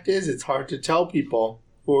fact is, it's hard to tell people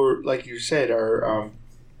who are, like you said, are,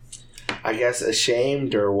 I guess,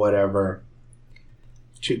 ashamed or whatever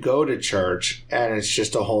to go to church. And it's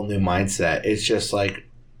just a whole new mindset. It's just like,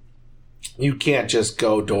 you can't just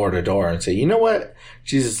go door to door and say, you know what?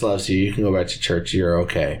 Jesus loves you. You can go back to church. You're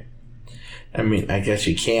okay. I mean, I guess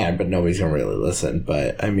you can, but nobody's going to really listen.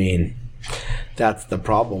 But, I mean, that's the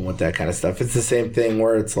problem with that kind of stuff. It's the same thing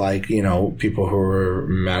where it's like, people who are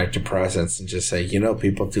manic depressants and just say,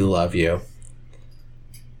 people do love you.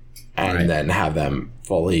 And then have them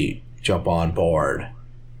fully jump on board.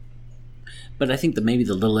 But I think that maybe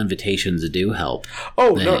the little invitations do help.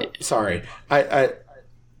 Oh, no. Sorry.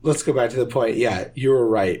 Let's go back to the point. Yeah, you were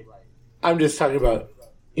right. I'm just talking about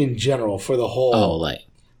in general for the whole. Oh,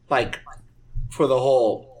 like for the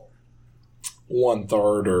whole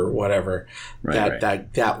 1/3 or whatever. That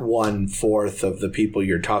 1/4 of the people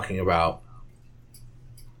you're talking about.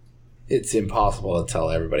 it's impossible to tell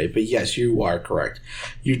everybody. But yes, you are correct.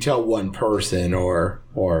 You tell one person or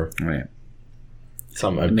Right.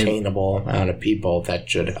 some obtainable amount of people, that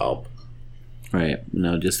should help. Right.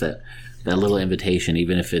 No, just that little invitation,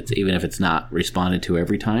 even if it's not responded to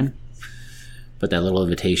every time, but that little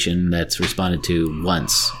invitation that's responded to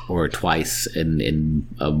once or twice in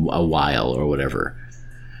a while or whatever.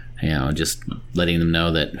 Just letting them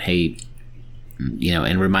know that, hey,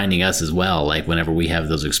 and reminding us as well, like whenever we have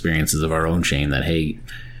those experiences of our own shame, that, hey,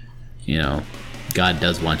 God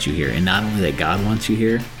does want you here. And not only that God wants you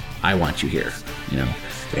here, I want you here.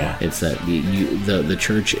 Yeah. It's that the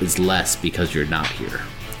church is less because you're not here.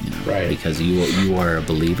 Right. Because you are a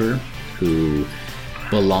believer who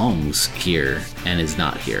belongs here and is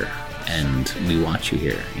not here. And we want you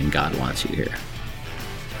here. And God wants you here.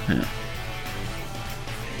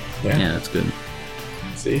 Yeah, that's good.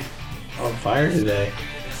 See? On fire today.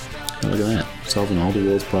 Look at that. Solving all the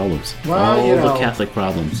world's problems. Well, all the Catholic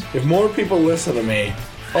problems. If more people listen to me...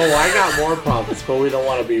 Oh, I got more problems, but we don't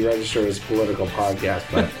want to be registered as a political podcast.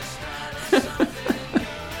 But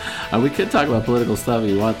We could talk about political stuff if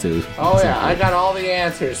you want to. oh, yeah. I got all the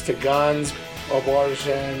answers to guns,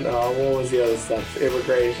 abortion, what was the other stuff?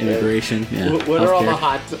 Immigration. Immigration, yeah. What are all the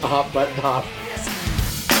Healthcare. hot button